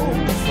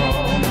cold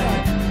fall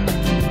night.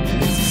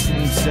 And it's the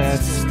same sad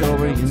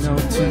story you know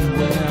too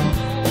well.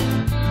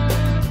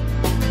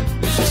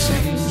 It's the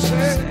same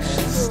sad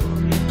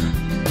story.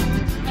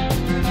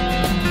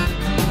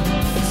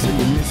 So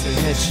you miss a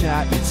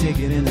headshot, you take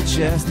it in the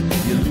chest.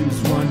 You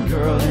lose one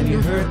girl and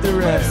you hurt the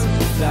rest.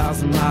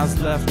 1,000 miles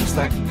left, looks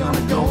like you're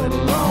gonna go it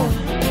alone.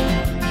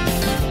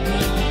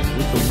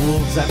 With the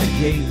wolves at the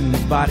gate and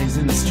the bodies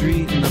in the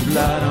street and the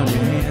blood on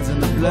your hands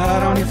and the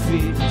blood on your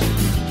feet.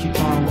 Keep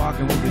on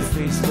walking with your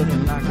face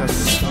looking like a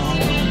stone.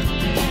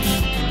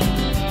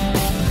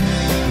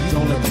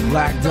 Don't let the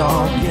black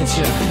dog get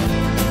you.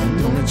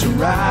 Don't let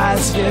your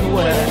eyes get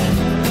wet.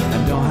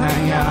 And don't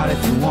hang out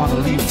if you want to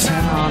leave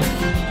town.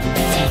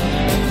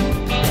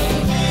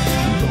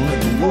 Don't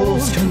let the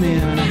wolves come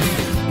in.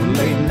 When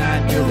late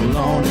night you're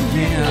alone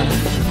again.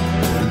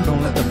 And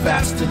don't let the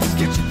bastards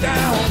get you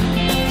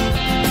down.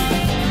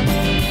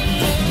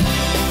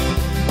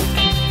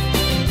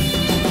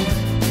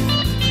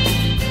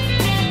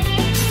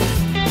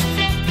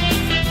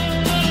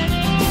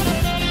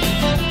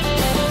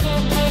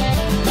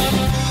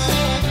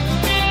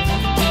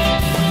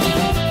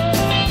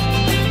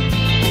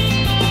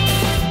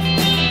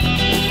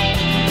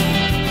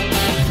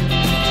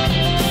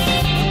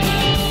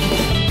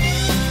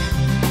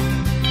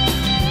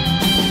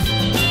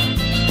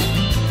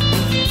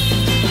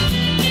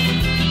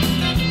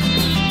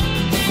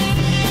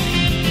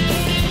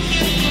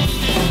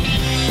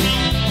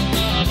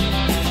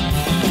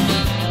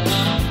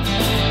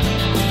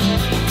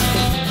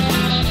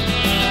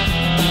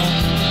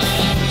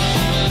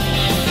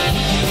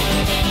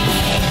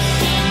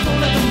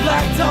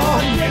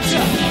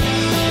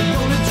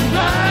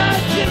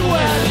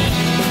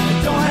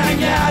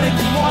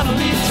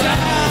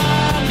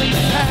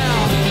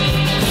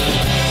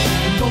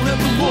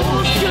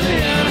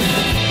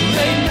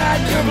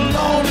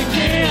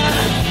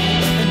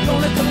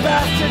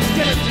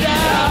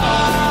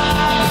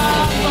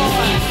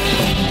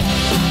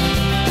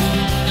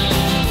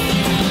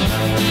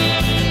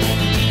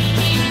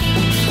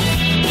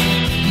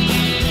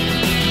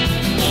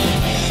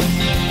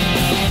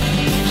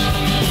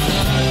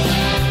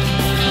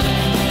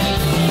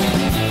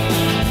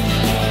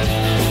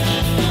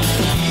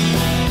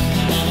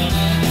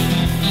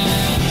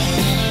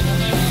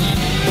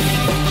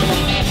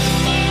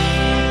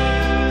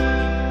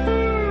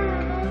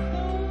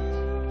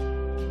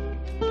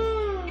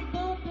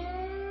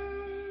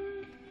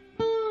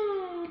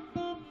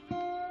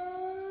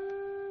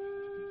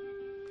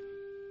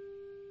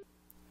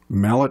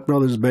 Mallett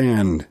Brothers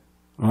Band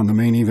on the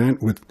main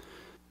event with,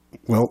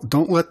 well,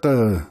 don't let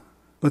the,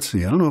 let's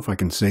see, I don't know if I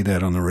can say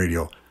that on the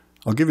radio.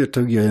 I'll give it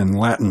to you in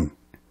Latin.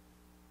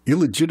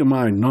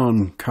 Illegitimi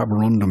non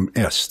carborundum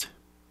est.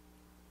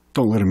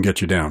 Don't let them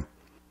get you down.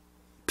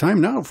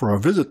 Time now for our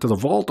visit to the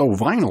Vault of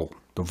Vinyl.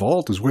 The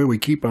Vault is where we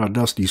keep our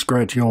dusty,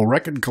 scratchy old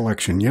record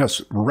collection.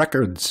 Yes,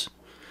 records.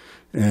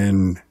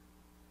 And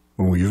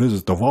when we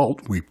visit the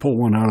Vault, we pull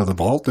one out of the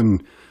vault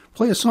and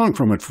play a song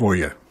from it for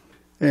you.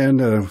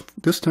 And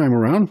this time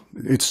around,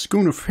 it's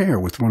Schooner Fair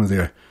with one of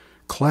their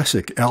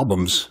classic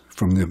albums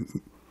from the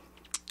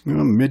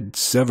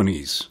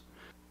mid-'70s.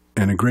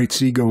 And a great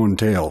seagoing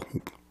tale.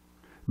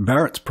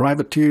 Barrett's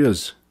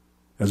Privateers,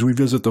 as we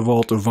visit the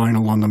Vault of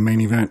Vinyl on the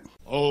main event.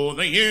 Oh,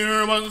 the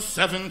year was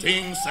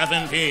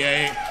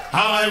 1778.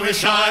 How I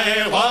wish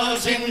I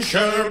was in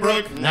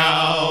Sherbrooke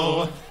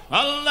now.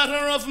 A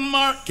letter of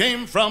marque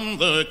came from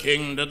the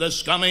king to the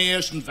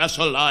scummiest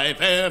vessel I've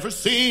ever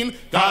seen.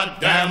 God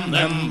damn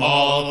them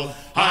all.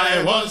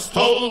 I was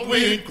told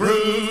we'd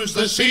cruise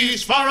the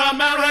seas for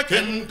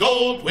American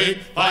gold.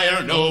 We'd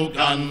fire no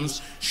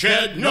guns,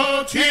 shed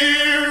no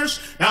tears.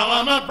 Now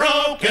I'm a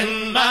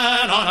broken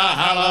man on a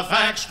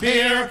Halifax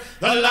pier,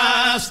 the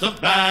last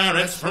of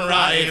Barrett's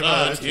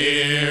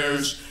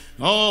privateers.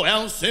 Oh,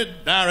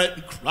 Elcid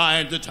Barret,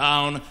 cried the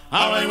town,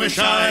 how I wish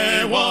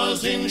I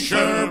was in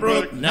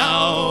Sherbrooke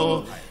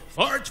now.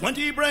 For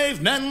 20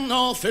 brave men,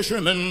 all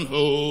fishermen,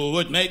 who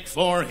would make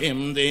for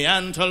him the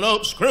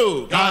Antelope's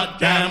crew. God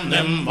damn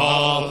them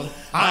all.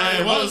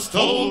 I was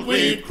told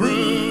we'd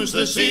cruise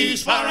the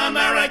seas for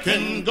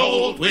American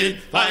gold.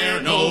 We'd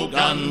fire no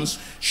guns,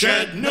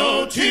 shed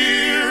no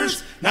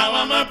tears. Now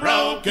I'm a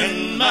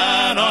broken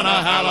man on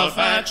a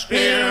Halifax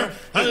pier,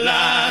 the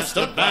last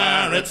of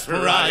Barrett's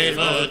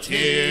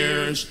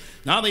privateers.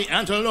 Now the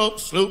Antelope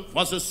sloop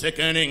was a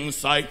sickening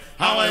sight.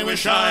 How I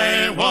wish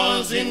I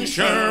was in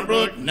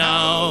Sherbrooke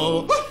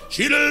now.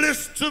 She'd a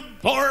list to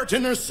port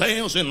in her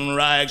sails in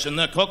rags, and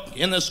the cook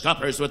in the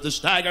scuppers with the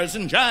staggers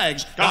and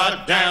jags.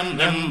 God damn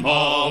them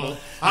all.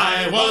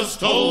 I was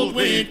told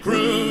we'd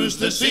cruise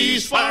the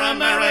seas for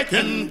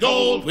American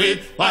gold.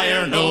 We'd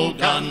fire no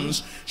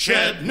guns,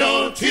 shed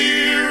no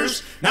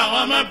tears. Now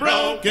I'm a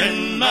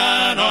broken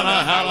man on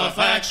a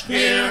Halifax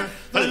pier,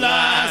 the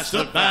last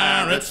of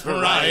Barrett's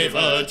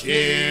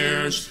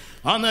privateers.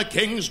 On the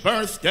king's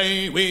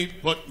birthday we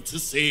put to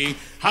sea.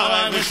 How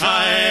I wish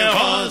I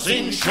was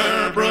in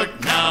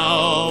Sherbrooke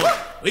now.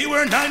 We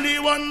were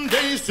 91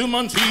 days to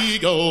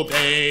Montego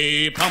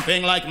Bay,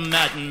 pumping like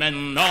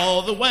madmen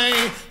all the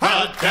way.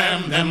 God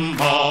damn them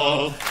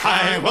all.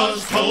 I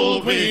was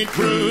told we'd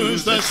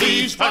cruise the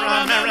seas for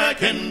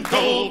American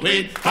gold.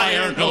 We'd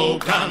fire no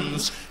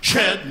guns,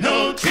 shed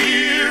no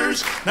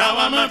tears. Now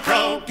I'm a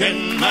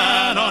broken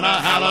man on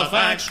a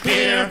Halifax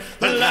pier,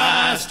 the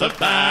last of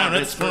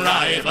Barrett's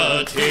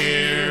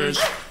privateers.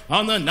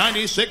 On the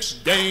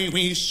 96th day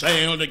we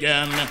sailed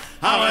again.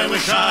 How I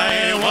wish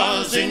I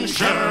was in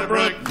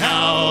Sherbrooke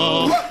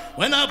now.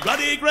 When a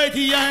bloody great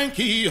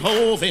Yankee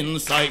hove in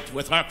sight,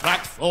 with our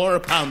cracked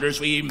 4-pounders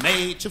we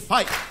made to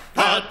fight.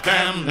 God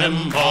damn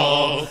them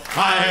all.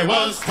 I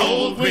was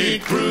told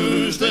we'd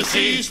cruise the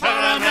seas for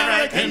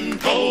American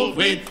gold.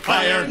 We'd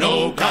fire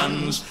no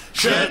guns,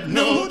 shed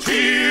no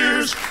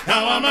tears.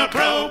 Now I'm a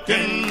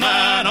broken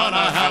man on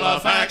a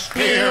Halifax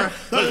pier,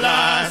 the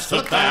last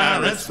of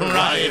Barrett's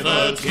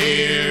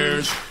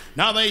privateers.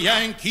 Now the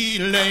Yankee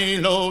lay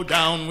low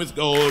down with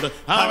gold.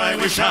 How I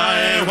wish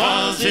I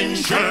was in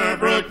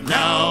Sherbrooke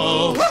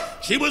now.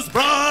 She was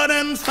broad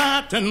and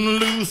fat and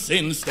loose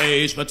in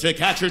stays, but to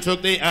catch her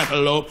took the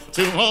antelope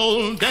to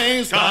old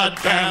days. God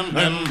damn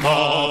them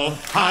all.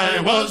 I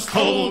was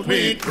told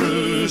we'd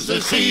cruise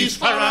the seas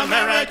for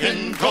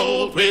American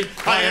gold. We'd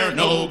fire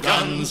no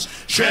guns,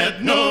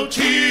 shed no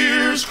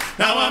tears.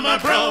 Now I'm a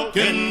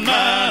broken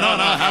man on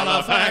a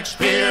Halifax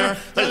pier,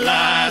 the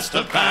last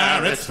of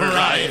Barrett's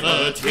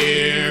privateers.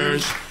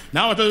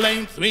 Now at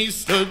length we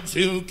stood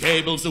 2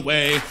 cables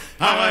away.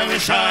 How I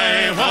wish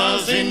I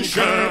was in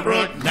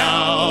Sherbrooke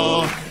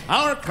now.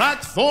 Our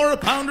cracked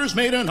 4-pounders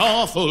made an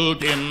awful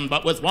din,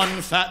 but with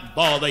one fat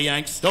ball the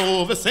Yanks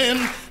stove us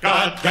in.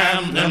 God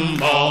damn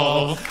them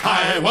all.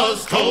 I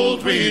was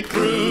told we'd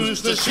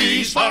cruise the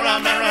seas for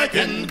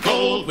American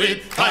gold.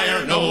 We'd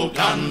fire no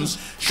guns,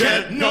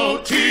 shed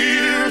no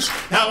tears.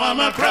 Now I'm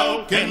a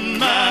broken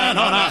man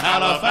on a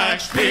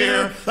Halifax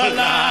pier, the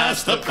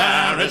last of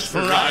Barrett's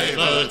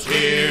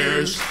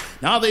privateers.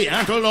 Now the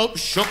antelope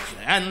shook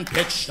and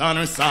pitched on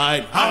her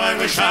side. How I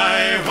wish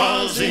I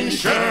was in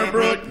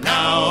Sherbrooke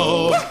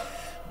now.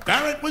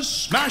 Barret was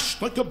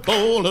smashed like a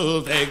bowl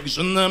of eggs,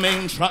 and the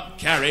main truck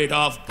carried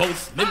off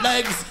both my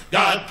legs.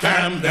 God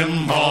damn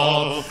them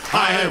all.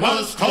 I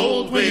was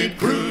told we'd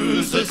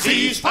cruise the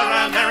seas for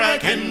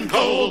American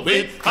gold.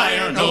 We'd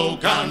fire no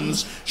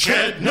guns,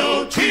 shed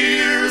no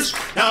tears.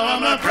 Now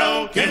I'm a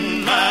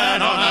broken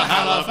man on a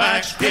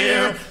Halifax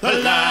pier, the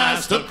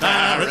last of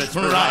Barrett's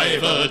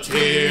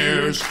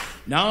privateers.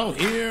 Now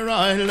here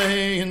I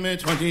lay in my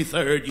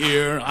 23rd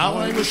year. How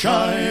I wish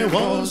I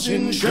was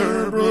in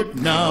Sherbrooke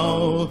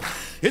now.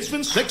 It's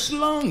been 6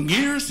 long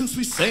years since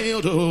we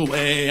sailed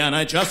away, and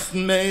I just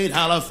made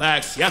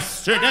Halifax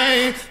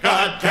yesterday.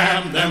 God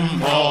damn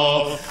them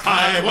all.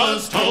 I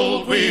was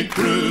told we'd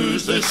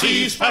cruise the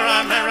seas for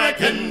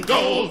American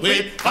gold.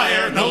 We'd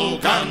fire no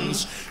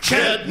guns,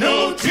 shed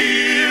no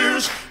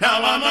tears.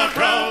 Now I'm a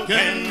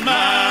broken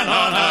man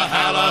on a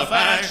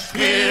Halifax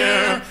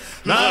pier,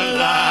 the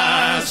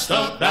last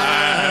of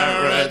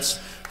Barrett's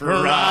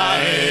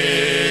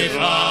privateers.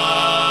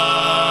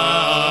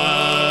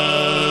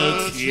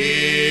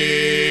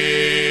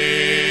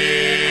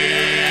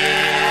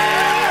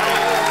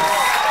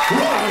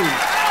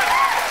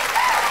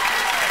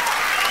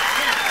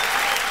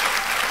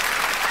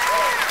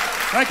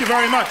 Thank you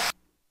very much.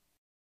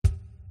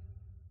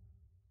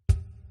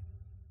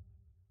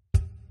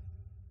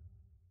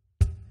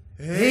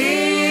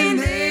 In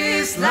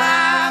this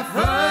life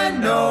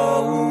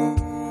unknown,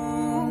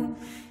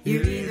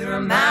 you're either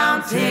a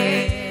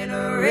mountain,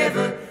 a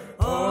river,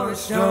 or a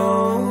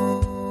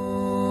stone.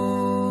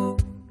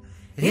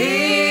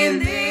 In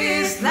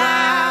this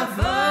life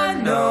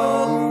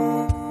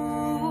unknown,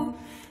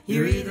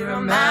 you're either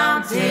a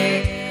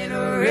mountain,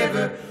 a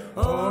river,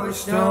 or a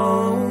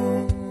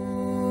stone.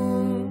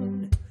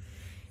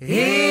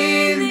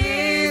 In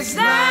this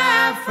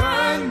life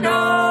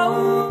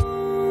unknown,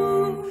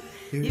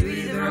 you're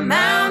either a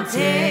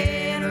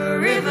mountain, a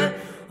river,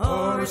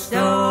 or a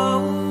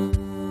stone.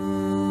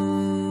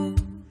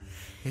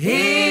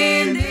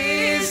 In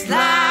this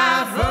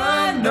life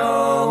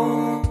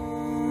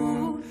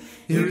unknown,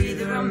 you're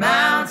either a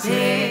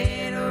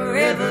mountain, a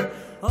river,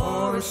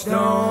 or a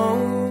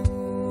stone.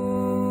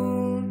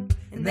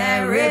 And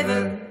that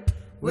river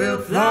will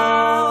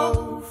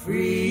flow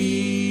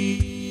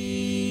free,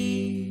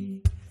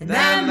 and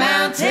that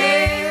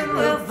mountain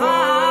will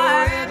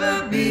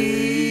forever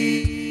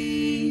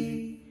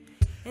be.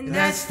 And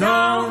that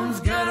stone's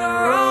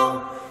gonna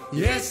roll,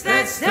 yes,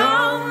 that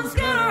stone's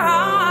gonna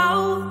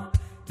roll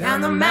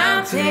down the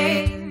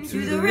mountain,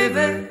 to the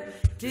river,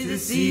 to the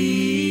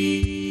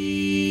sea.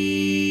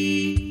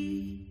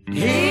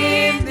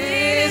 In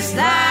this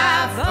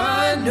life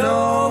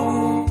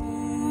unknown,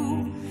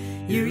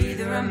 you're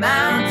either a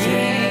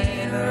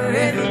mountain, a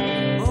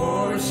river,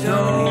 or a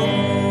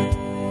stone.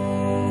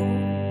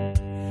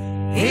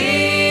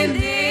 In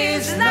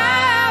this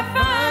life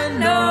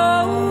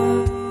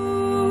unknown,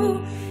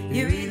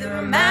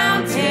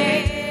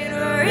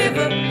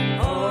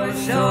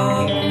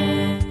 soul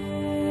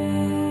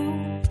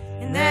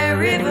in that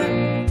river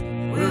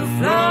will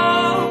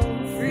flow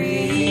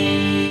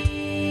free,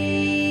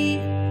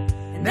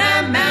 and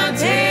that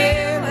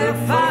mountain will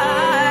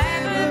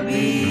forever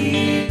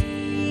be,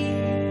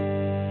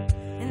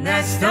 and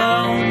that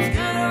stone's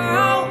gonna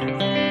roll,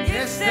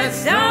 yes, that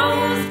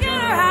stone's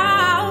gonna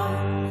roll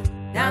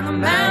down the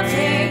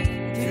mountain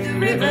to the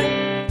river,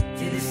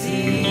 to the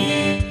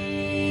sea,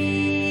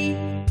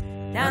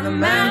 down the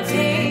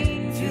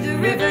mountain to the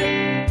river,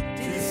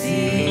 to the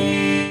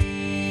sea,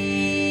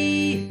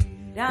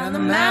 down the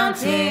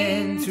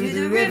mountain to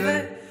the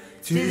river,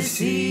 to the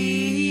sea.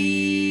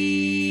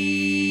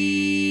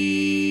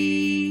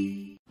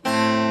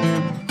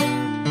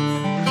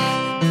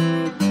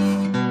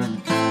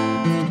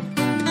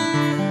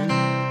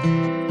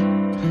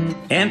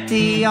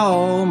 Empty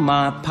all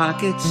my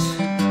pockets,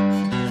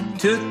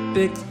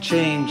 toothpick,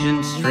 change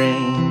and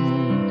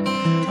string.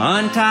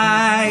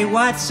 Untie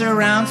what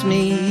surrounds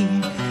me,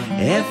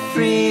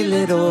 every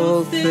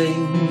little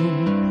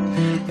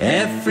thing,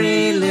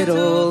 every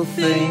little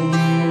thing.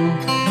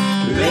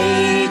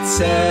 Late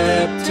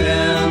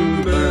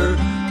September,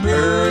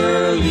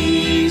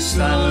 early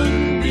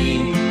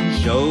sunbeam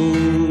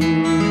shows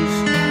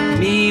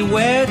me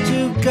where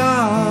to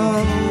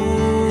go.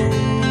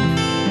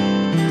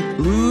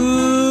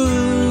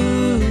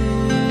 Ooh,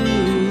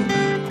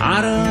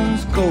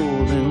 autumn's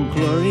golden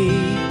glory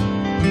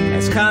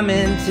has come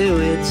into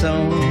its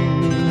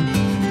own.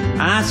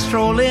 I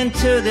stroll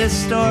into this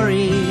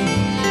story,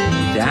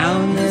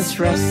 down this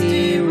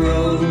rusty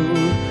road,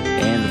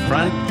 and the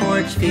front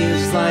porch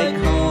feels like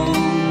home.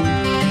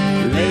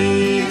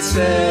 Late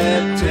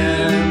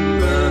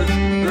September,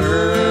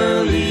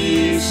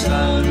 early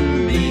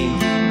sunbeam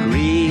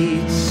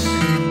greets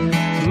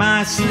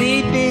my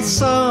sleepy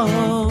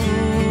soul.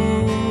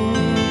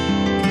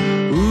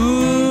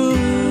 Ooh,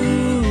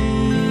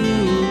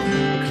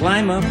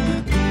 climb up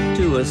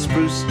to a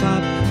spruce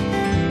top,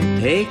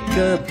 take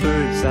a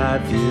bird's eye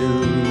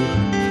view,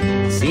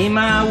 see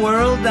my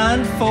world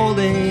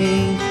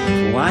unfolding,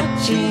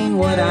 watching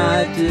what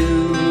I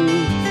do,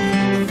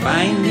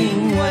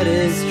 finding what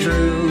is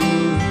true.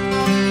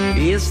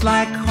 Feels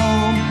like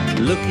home,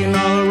 looking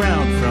all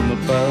around from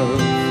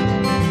above,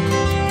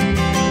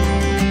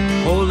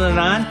 holding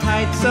on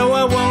tight so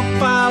I won't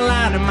fall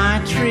out of my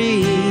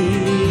tree.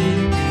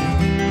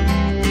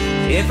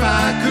 If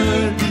I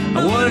could, I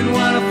wouldn't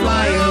want to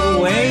fly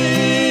away.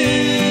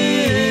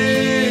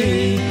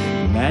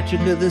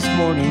 Magic of this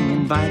morning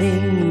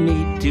inviting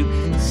me to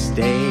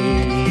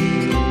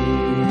stay.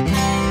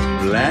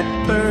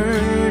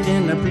 Blackbird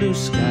in a blue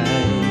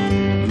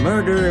sky,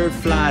 murderer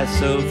flies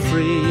so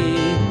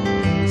free,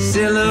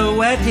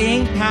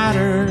 silhouetting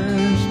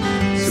patterns,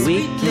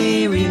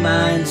 sweetly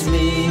reminds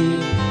me,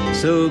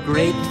 so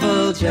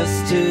grateful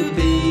just to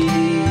be.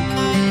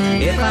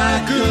 If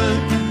I could,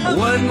 I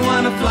wouldn't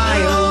want to fly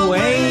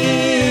away.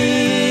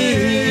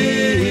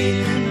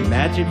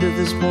 Magic of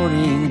this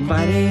morning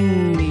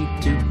inviting me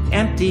to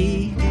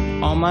empty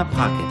all my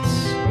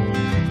pockets,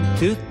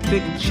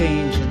 toothpick,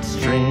 change and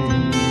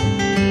string.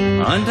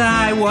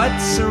 Untie what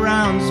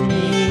surrounds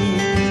me,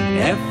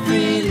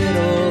 every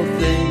little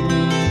thing,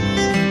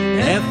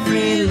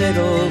 every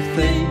little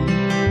thing,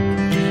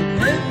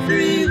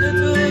 every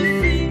little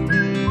thing,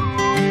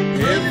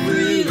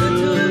 every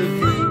little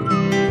thing,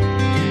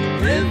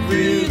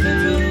 every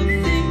little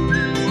thing,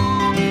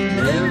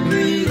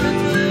 every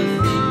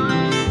little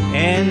thing.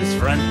 And this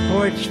front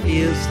porch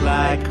feels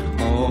like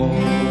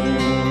home.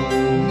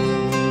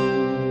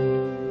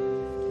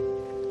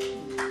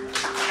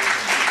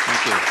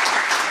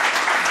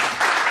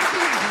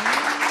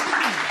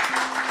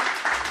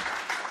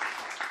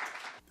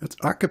 That's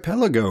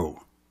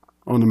Archipelago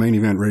on the Main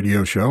Event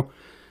Radio Show,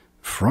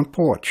 Front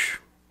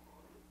Porch.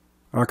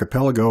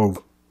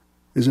 Archipelago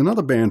is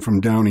another band from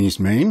down east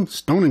Maine,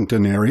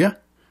 Stonington area.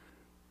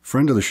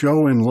 Friend of the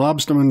show and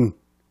lobsterman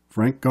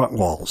Frank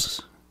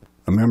Gottwals,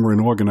 a member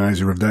and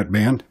organizer of that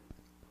band.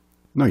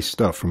 Nice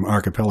stuff from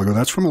Archipelago.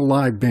 That's from a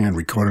live band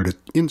recorded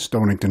in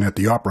Stonington at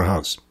the Opera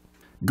House.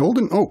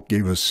 Golden Oak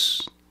gave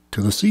us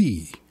To the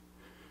Sea.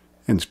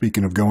 And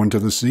speaking of going to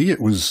the sea,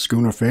 it was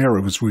Schooner Fair.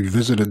 It was we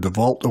visited the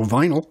Vault of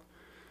Vinyl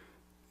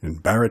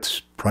and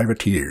Barrett's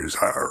Privateers.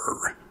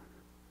 Arr.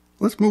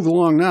 Let's move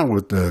along now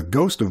with the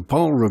Ghost of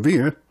Paul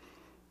Revere.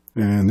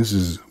 And this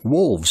is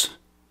Wolves,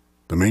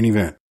 the main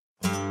event.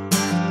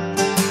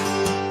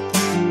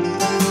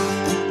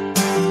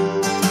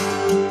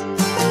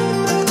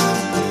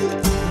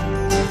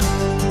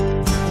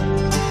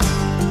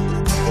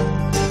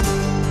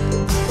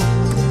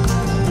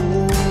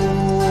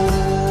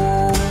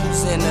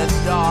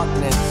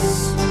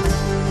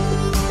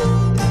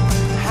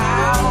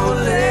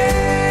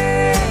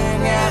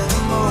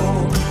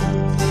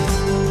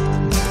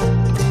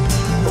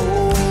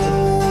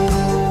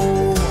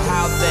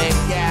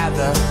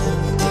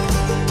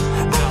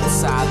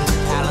 Outside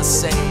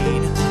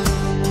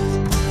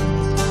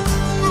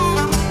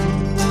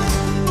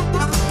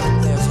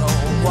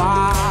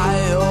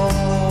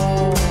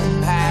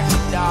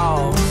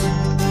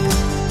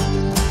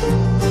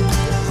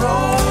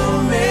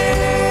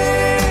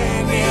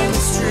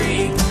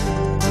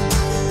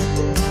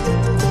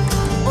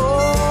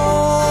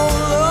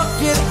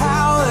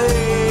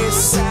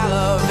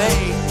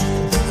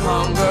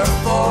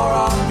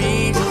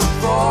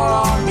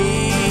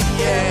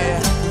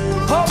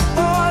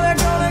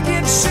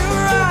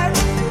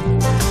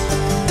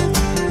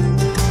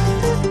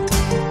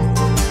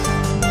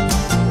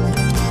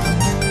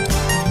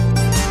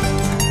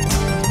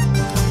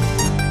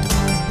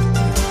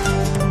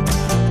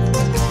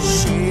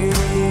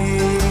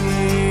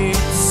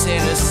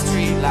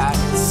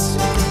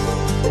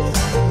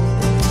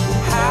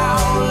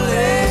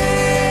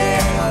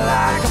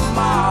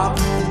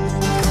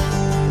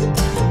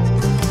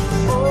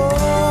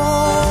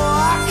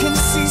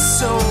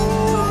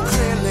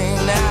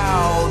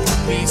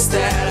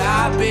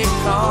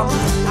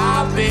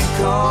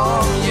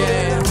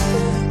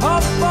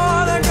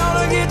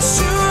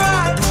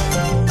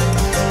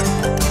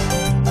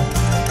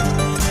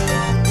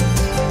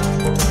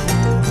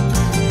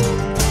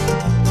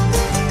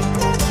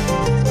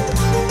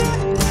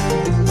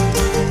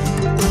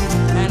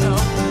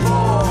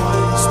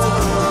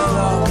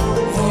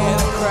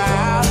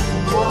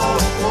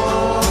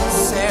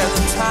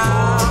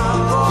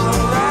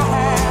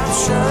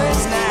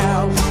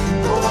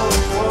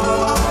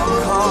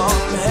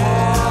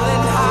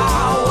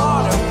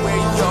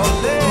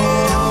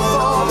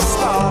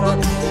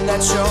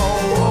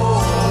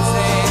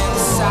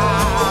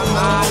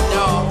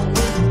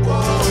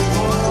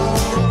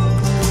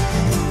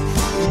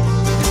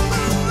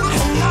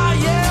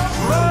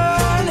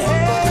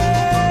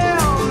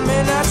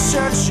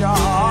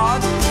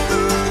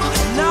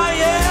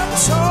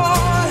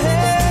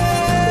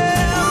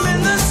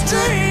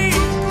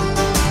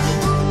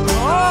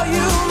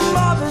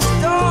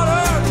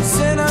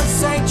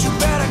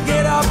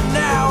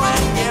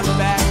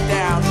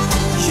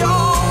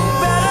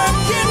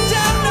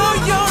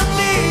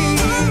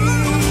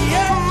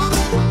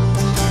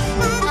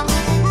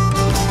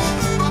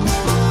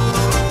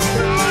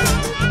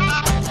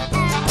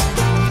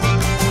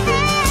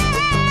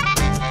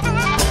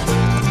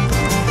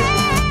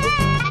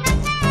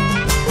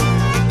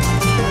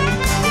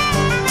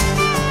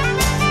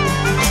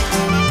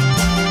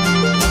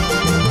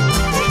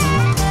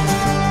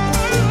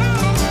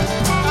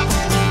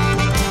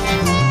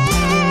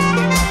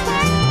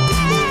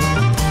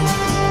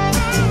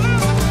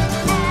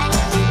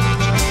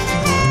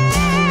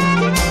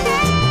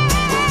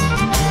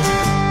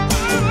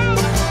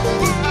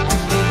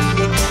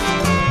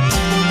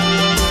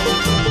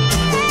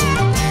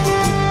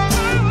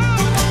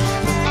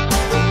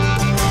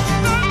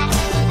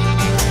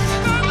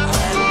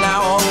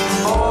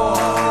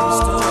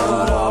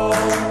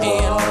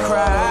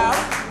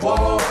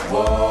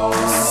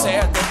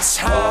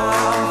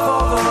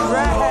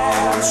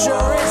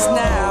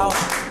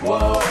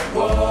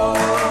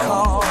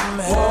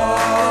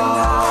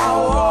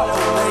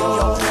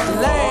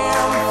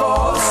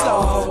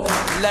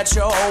let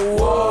your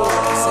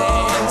wolves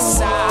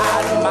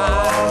inside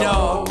my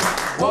door.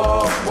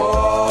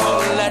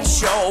 Let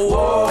your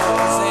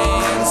wolves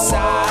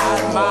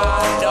inside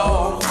my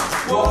door.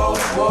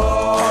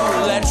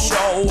 Let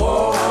your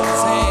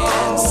wolves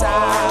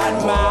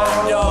inside my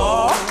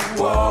door.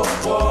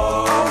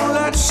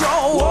 Let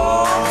your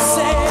wolves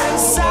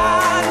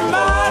inside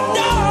my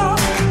door.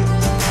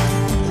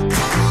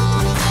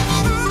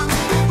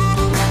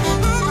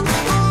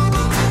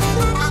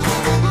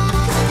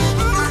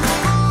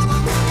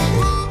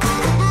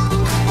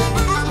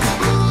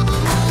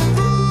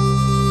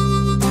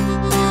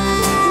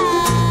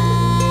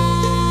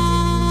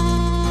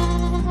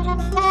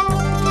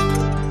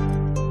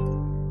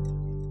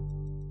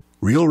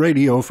 Real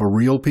radio for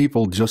real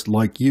people just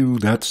like you.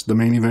 That's the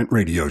Main Event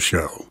Radio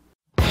Show.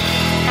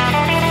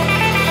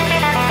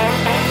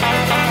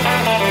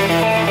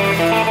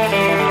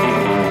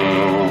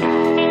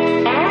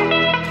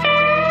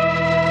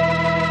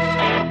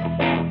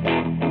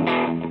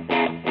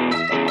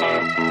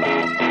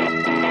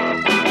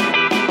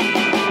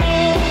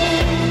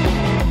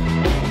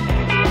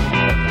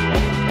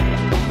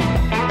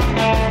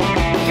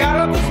 Got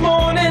up this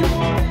morning,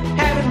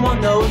 having one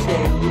of those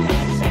days.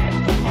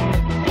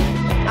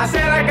 I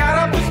said I got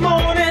up this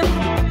morning,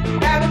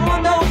 having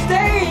one of those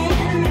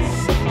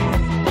days.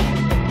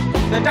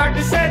 The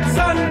doctor said,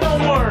 son,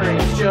 don't worry,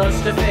 it's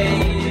just a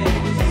phase.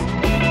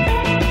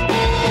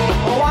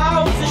 Oh,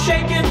 I was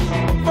shaking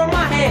from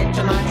my head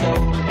to my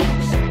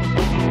toes.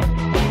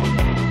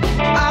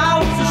 I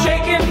was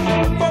shaking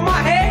from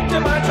my head to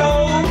my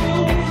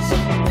toes.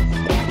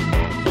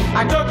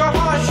 I took a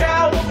hot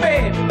shower,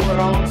 baby, put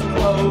on some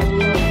clothes.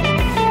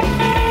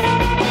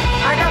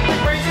 I got the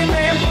crazy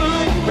man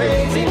blues,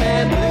 crazy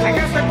man blues. I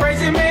got the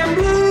crazy man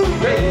blues,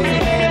 crazy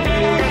man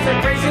blues. I got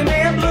the crazy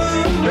man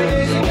blues,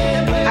 crazy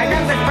man blues. I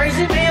got the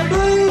crazy man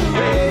blues,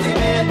 crazy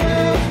man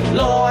blues.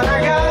 Lord,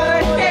 I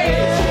got a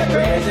case of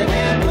crazy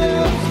man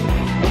blues.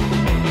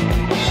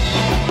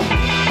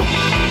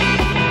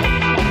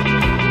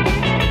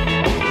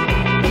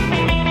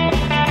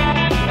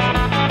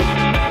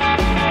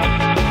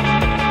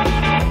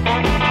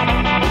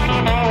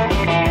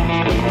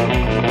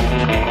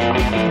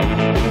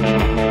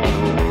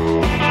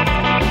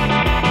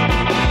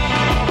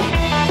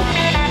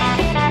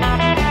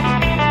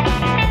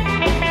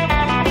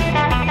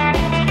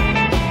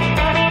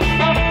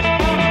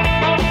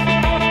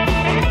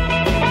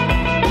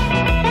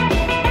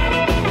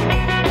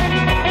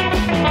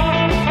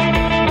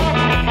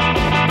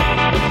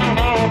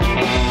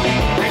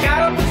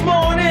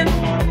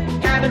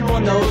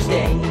 Those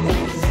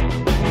days.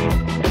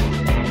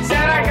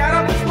 Said I got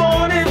up this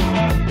morning,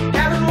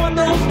 having one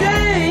of those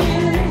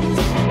days.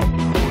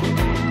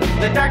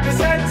 The doctor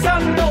said,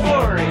 son, don't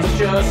worry, it's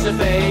just a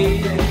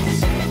phase.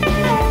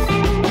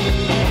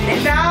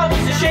 And I was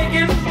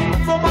shaking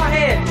from my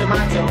head to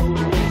my toes.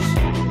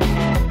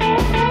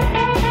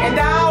 And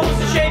I was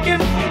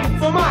shaking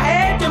from my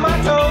head to my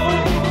toes.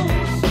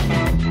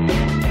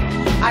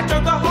 I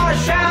took a hot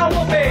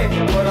shower, baby,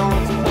 and put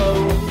on some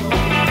clothes.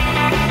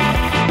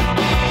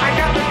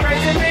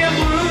 Crazy man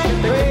blues,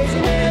 crazy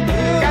man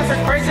blues. Got the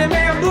crazy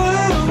man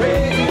blues,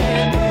 crazy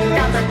man blues.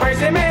 Got the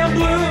crazy man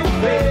blues,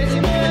 crazy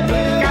man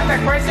blues. Got the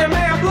crazy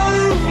man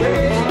blues,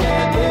 crazy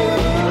man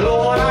blues.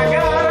 Lord, I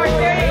got a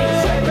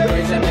case of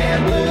crazy man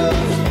blues.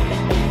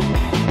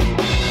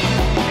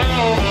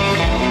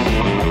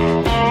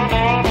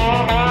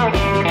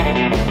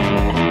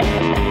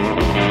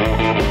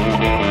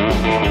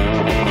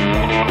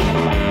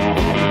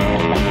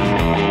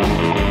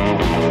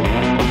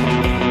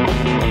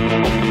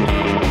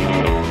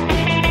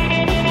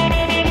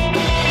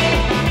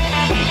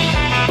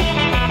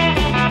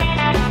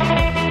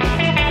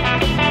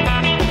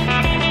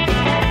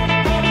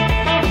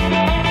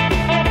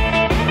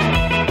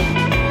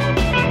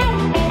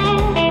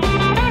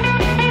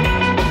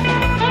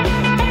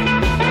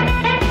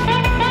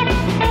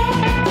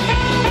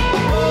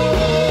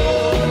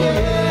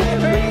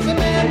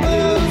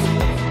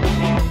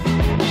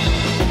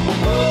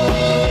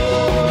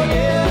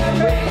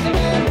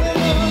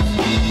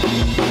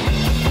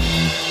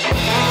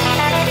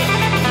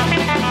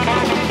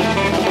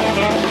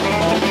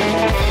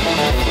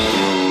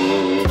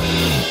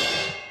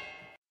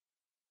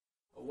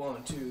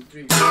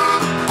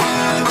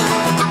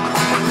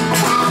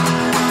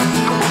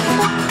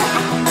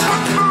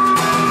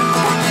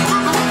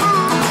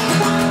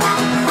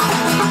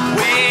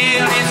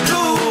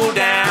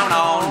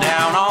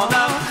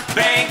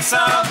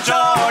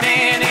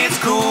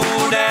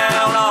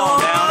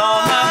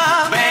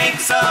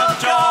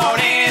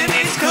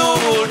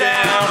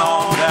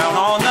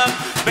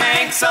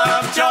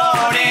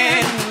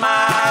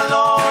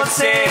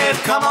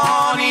 Come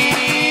on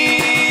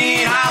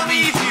in, I'll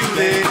meet you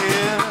there.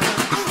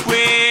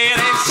 Well,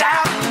 it's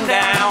shouting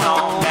down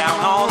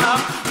on the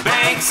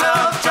banks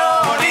of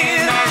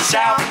Jordan. They're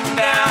shouting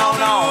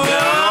down on the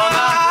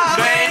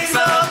banks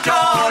of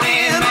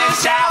Jordan. They're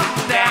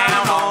shouting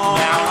down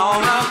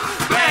on the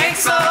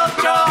banks of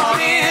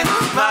Jordan.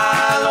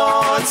 My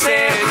Lord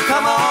said,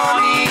 come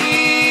on in.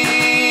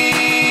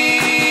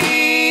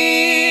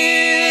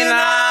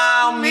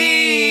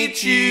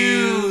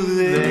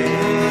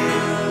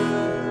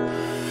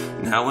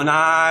 When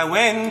I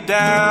went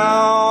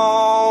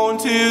down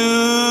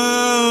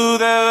to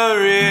the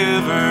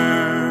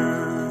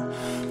river,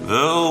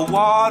 the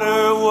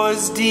water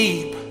was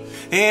deep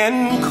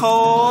and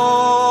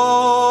cold.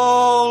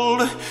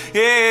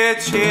 It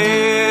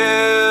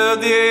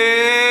chilled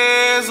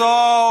this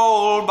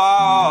old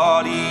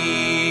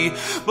body,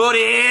 but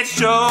it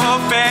sure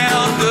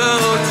felt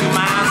good to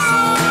my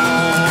soul.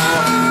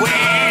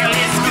 Well,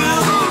 it's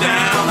cool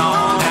down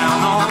on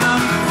the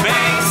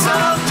banks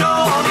of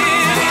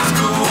Jordan. It's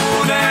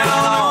cool down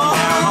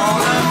on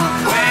the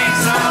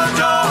banks of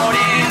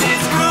Jordan.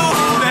 It's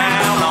cool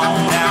down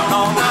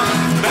on the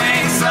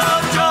banks of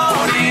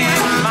Jordan.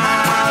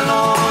 My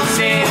Lord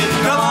said,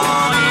 come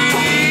on in,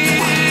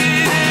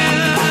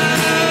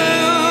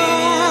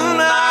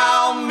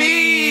 I'll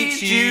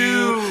meet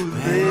you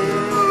there.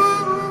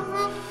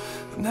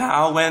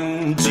 Now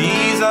when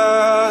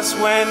Jesus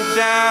went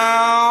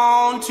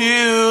down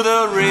to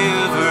the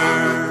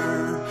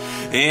river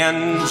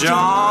and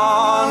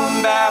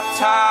John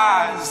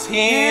baptized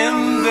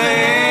him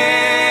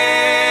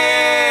there,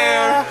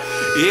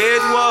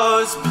 it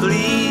was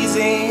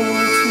pleasing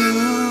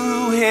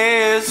to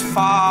his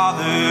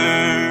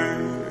Father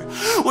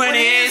when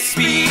his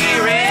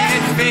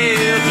Spirit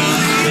filled me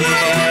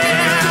there.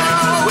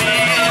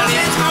 Well,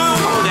 it's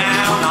cool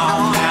down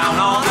on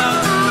the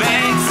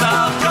banks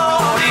of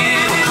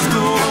Jordan. It's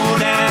cool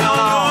down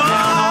on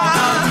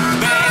the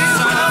banks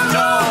of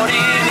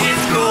Jordan.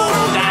 It's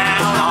cool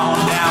down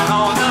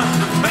on the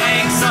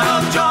banks of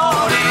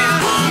Jordan.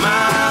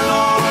 My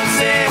Lord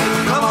said,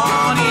 come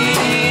on in,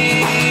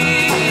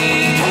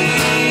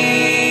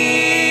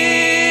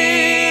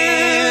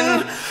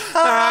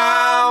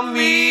 I'll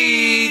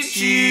meet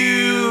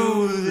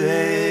you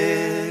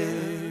there.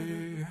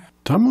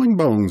 Tumbling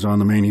Bones on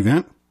the main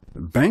event.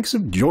 Banks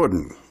of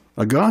Jordan,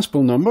 a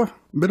gospel number,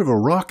 a bit of a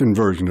rockin'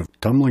 version of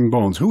Tumbling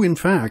Bones, who in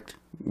fact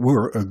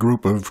were a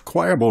group of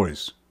choir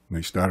boys.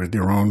 They started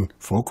their own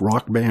folk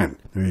rock band.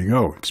 There you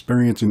go.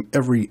 Experience in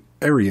every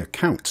area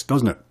counts,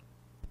 doesn't it?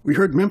 We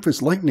heard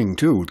Memphis Lightning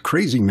too, with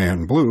Crazy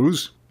Man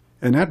Blues.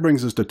 And that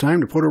brings us to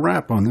time to put a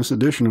wrap on this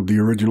edition of the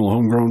original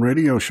homegrown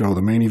radio show,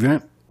 The Main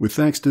Event. With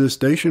thanks to the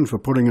station for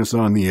putting us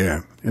on the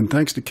air. And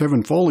thanks to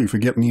Kevin Foley for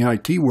getting the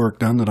IT work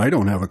done that I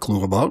don't have a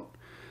clue about.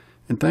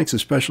 And thanks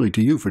especially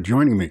to you for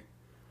joining me.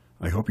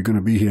 I hope you're going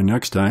to be here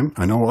next time.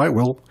 I know I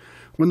will,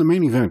 when the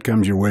main event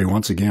comes your way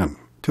once again.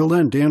 Till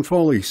then, Dan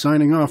Foley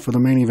signing off for the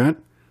main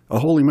event, a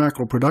Holy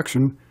Mackerel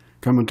production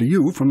coming to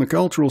you from the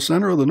cultural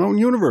center of the known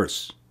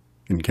universe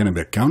in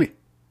Kennebec County.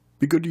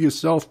 Be good to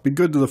yourself, be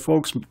good to the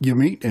folks you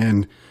meet,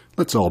 and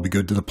let's all be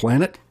good to the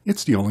planet.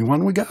 It's the only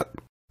one we got.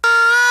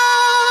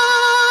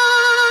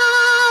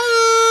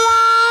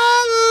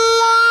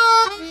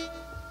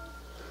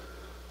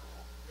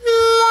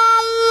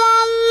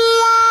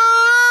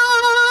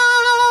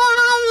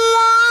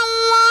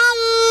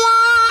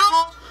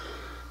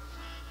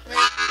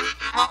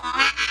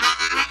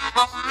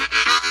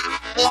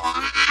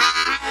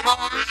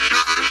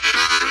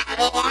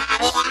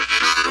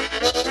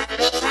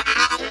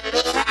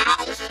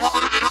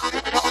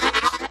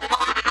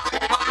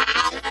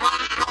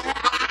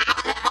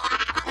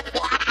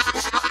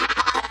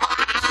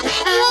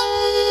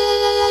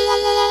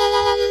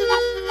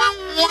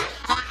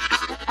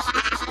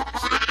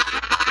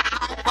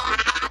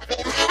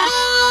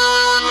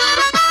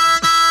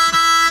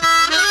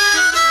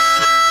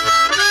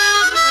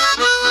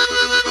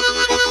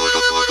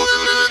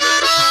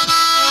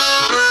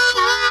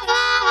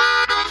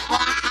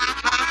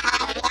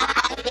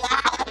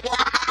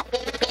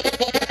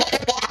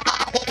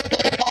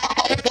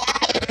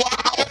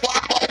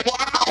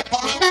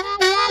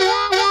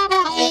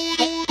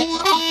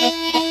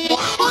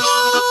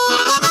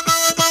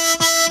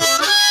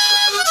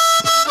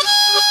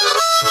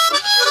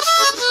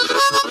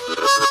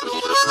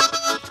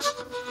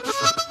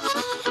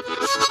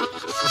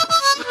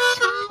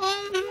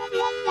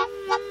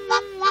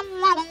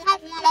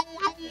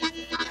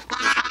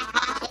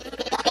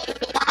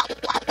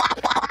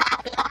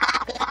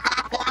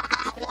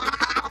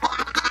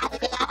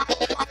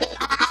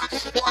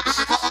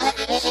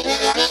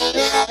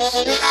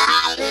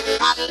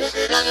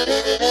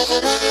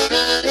 Thank you.